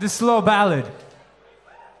 The slow ballad.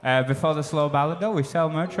 Before the slow ballad, though, we sell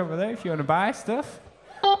merch over there if you want to buy stuff.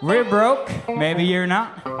 We're broke. Maybe you're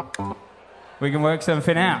not. We can work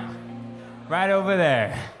something out. Right over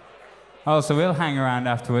there. Also, we'll hang around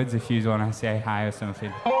afterwards if you want to say hi or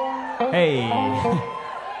something. Hey.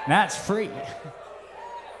 That's free.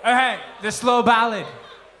 All right, the slow ballad.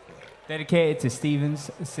 Dedicated to Stephen's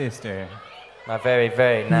sister. My very,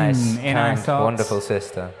 very nice, in our kind, thoughts. wonderful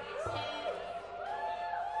sister.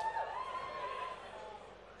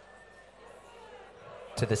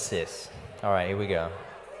 To the sis. All right, here we go.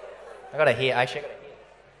 I gotta hear. Actually, I gotta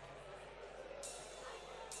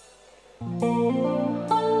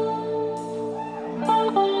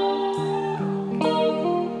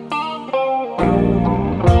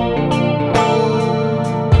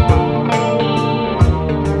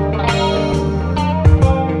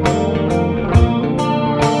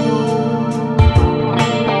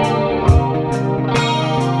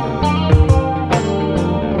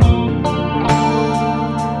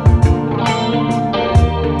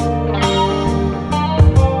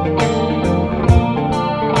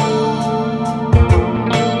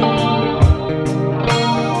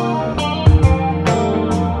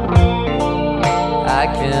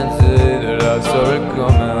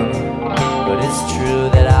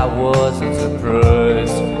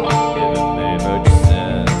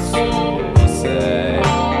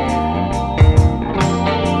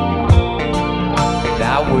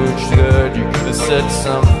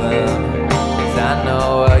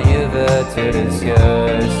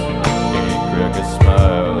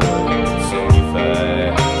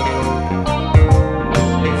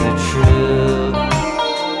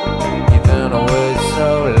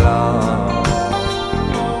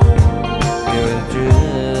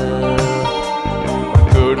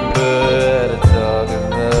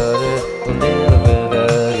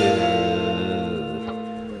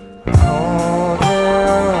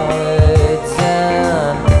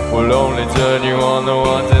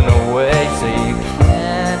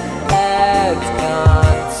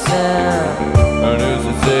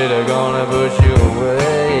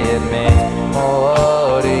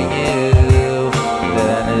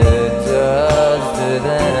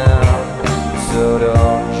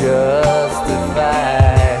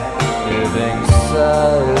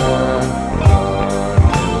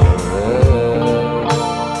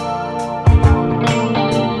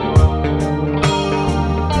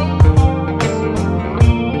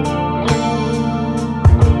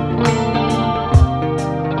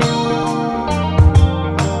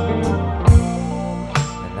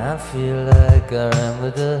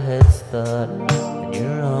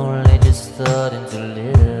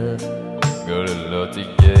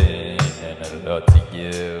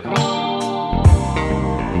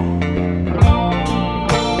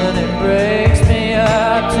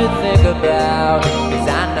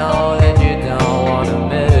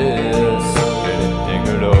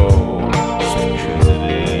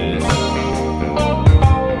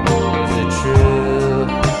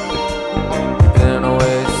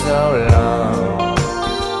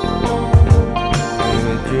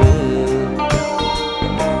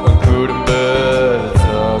couldn't bear to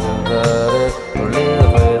talk about it or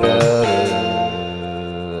live without it.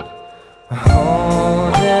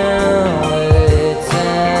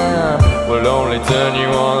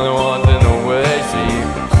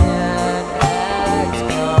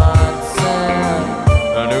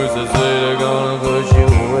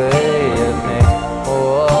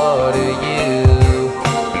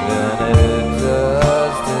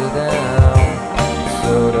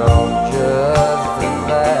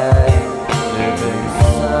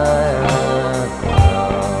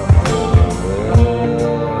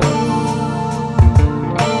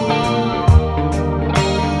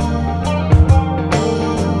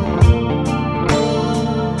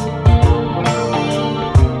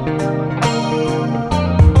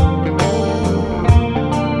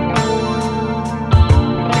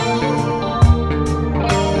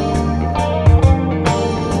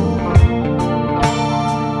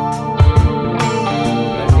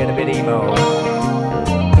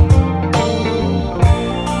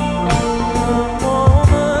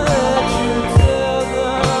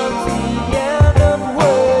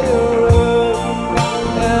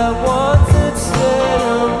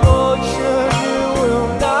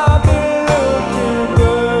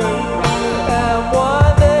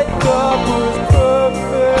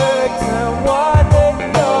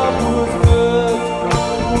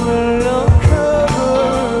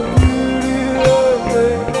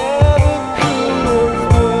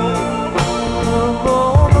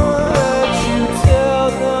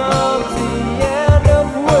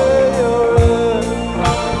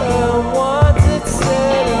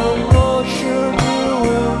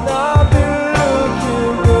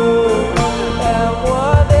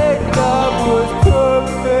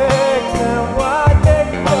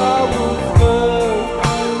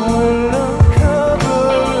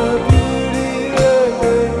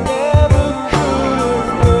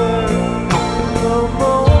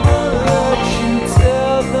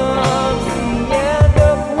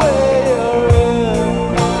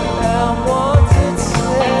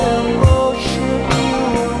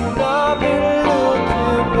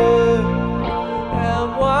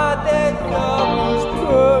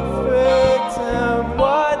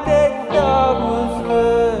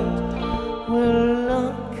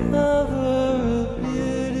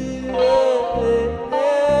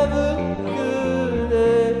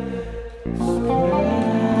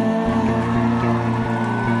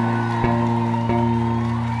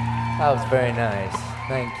 That was very nice.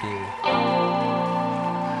 Thank you.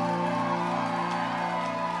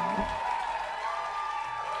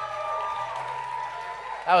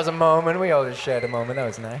 That was a moment. We all just shared a moment. That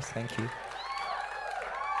was nice. Thank you.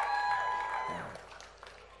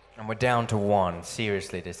 And we're down to one.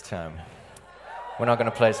 Seriously this time. We're not going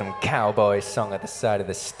to play some cowboy song at the side of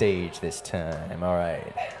the stage this time. All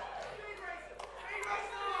right.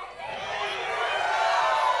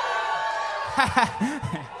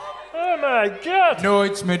 Oh my God! No,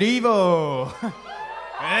 it's medieval.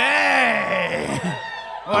 Hey!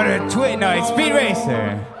 What a twit! No, it's Speed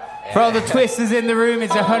Racer. For all the twisters in the room,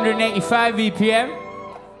 it's 185 BPM.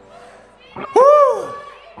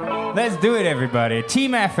 Woo! Let's do it, everybody.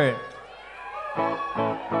 Team effort. Are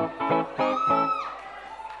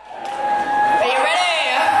you ready?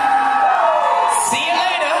 See you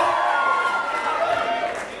later.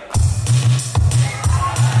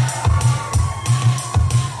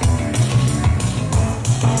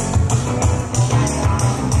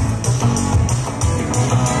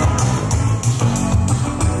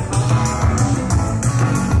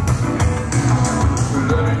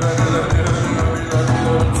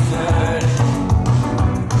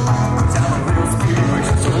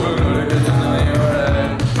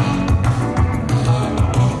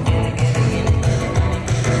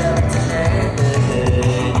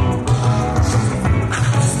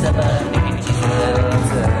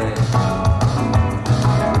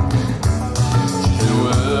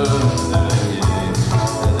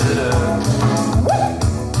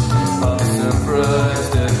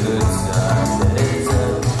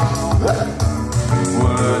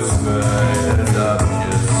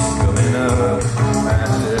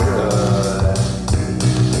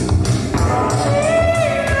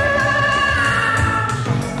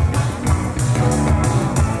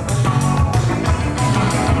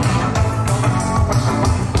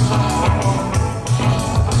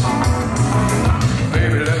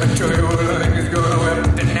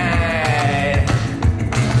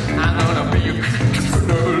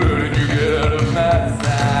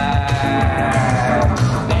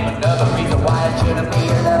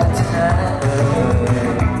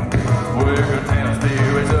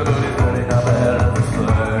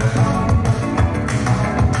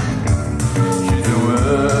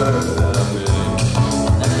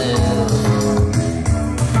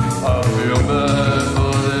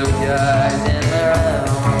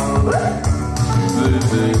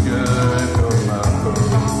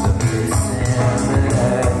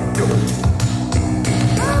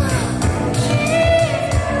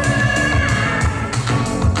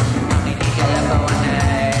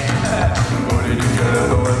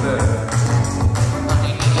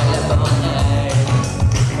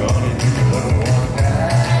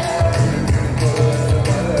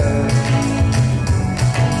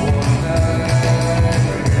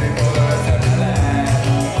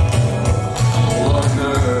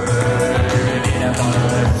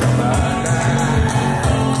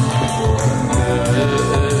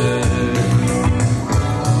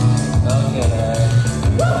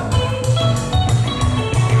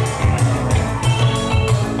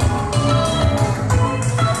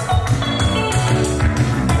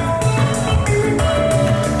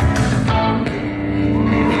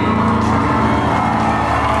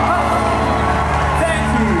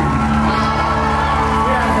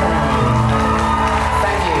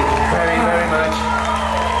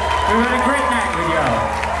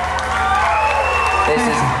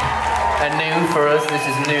 For us, this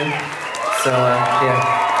is new. So, yeah.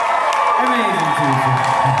 Amazing people.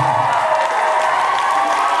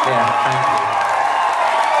 Yeah, thank you.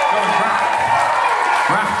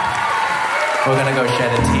 We're gonna go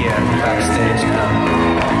shed a tear backstage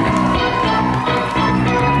now.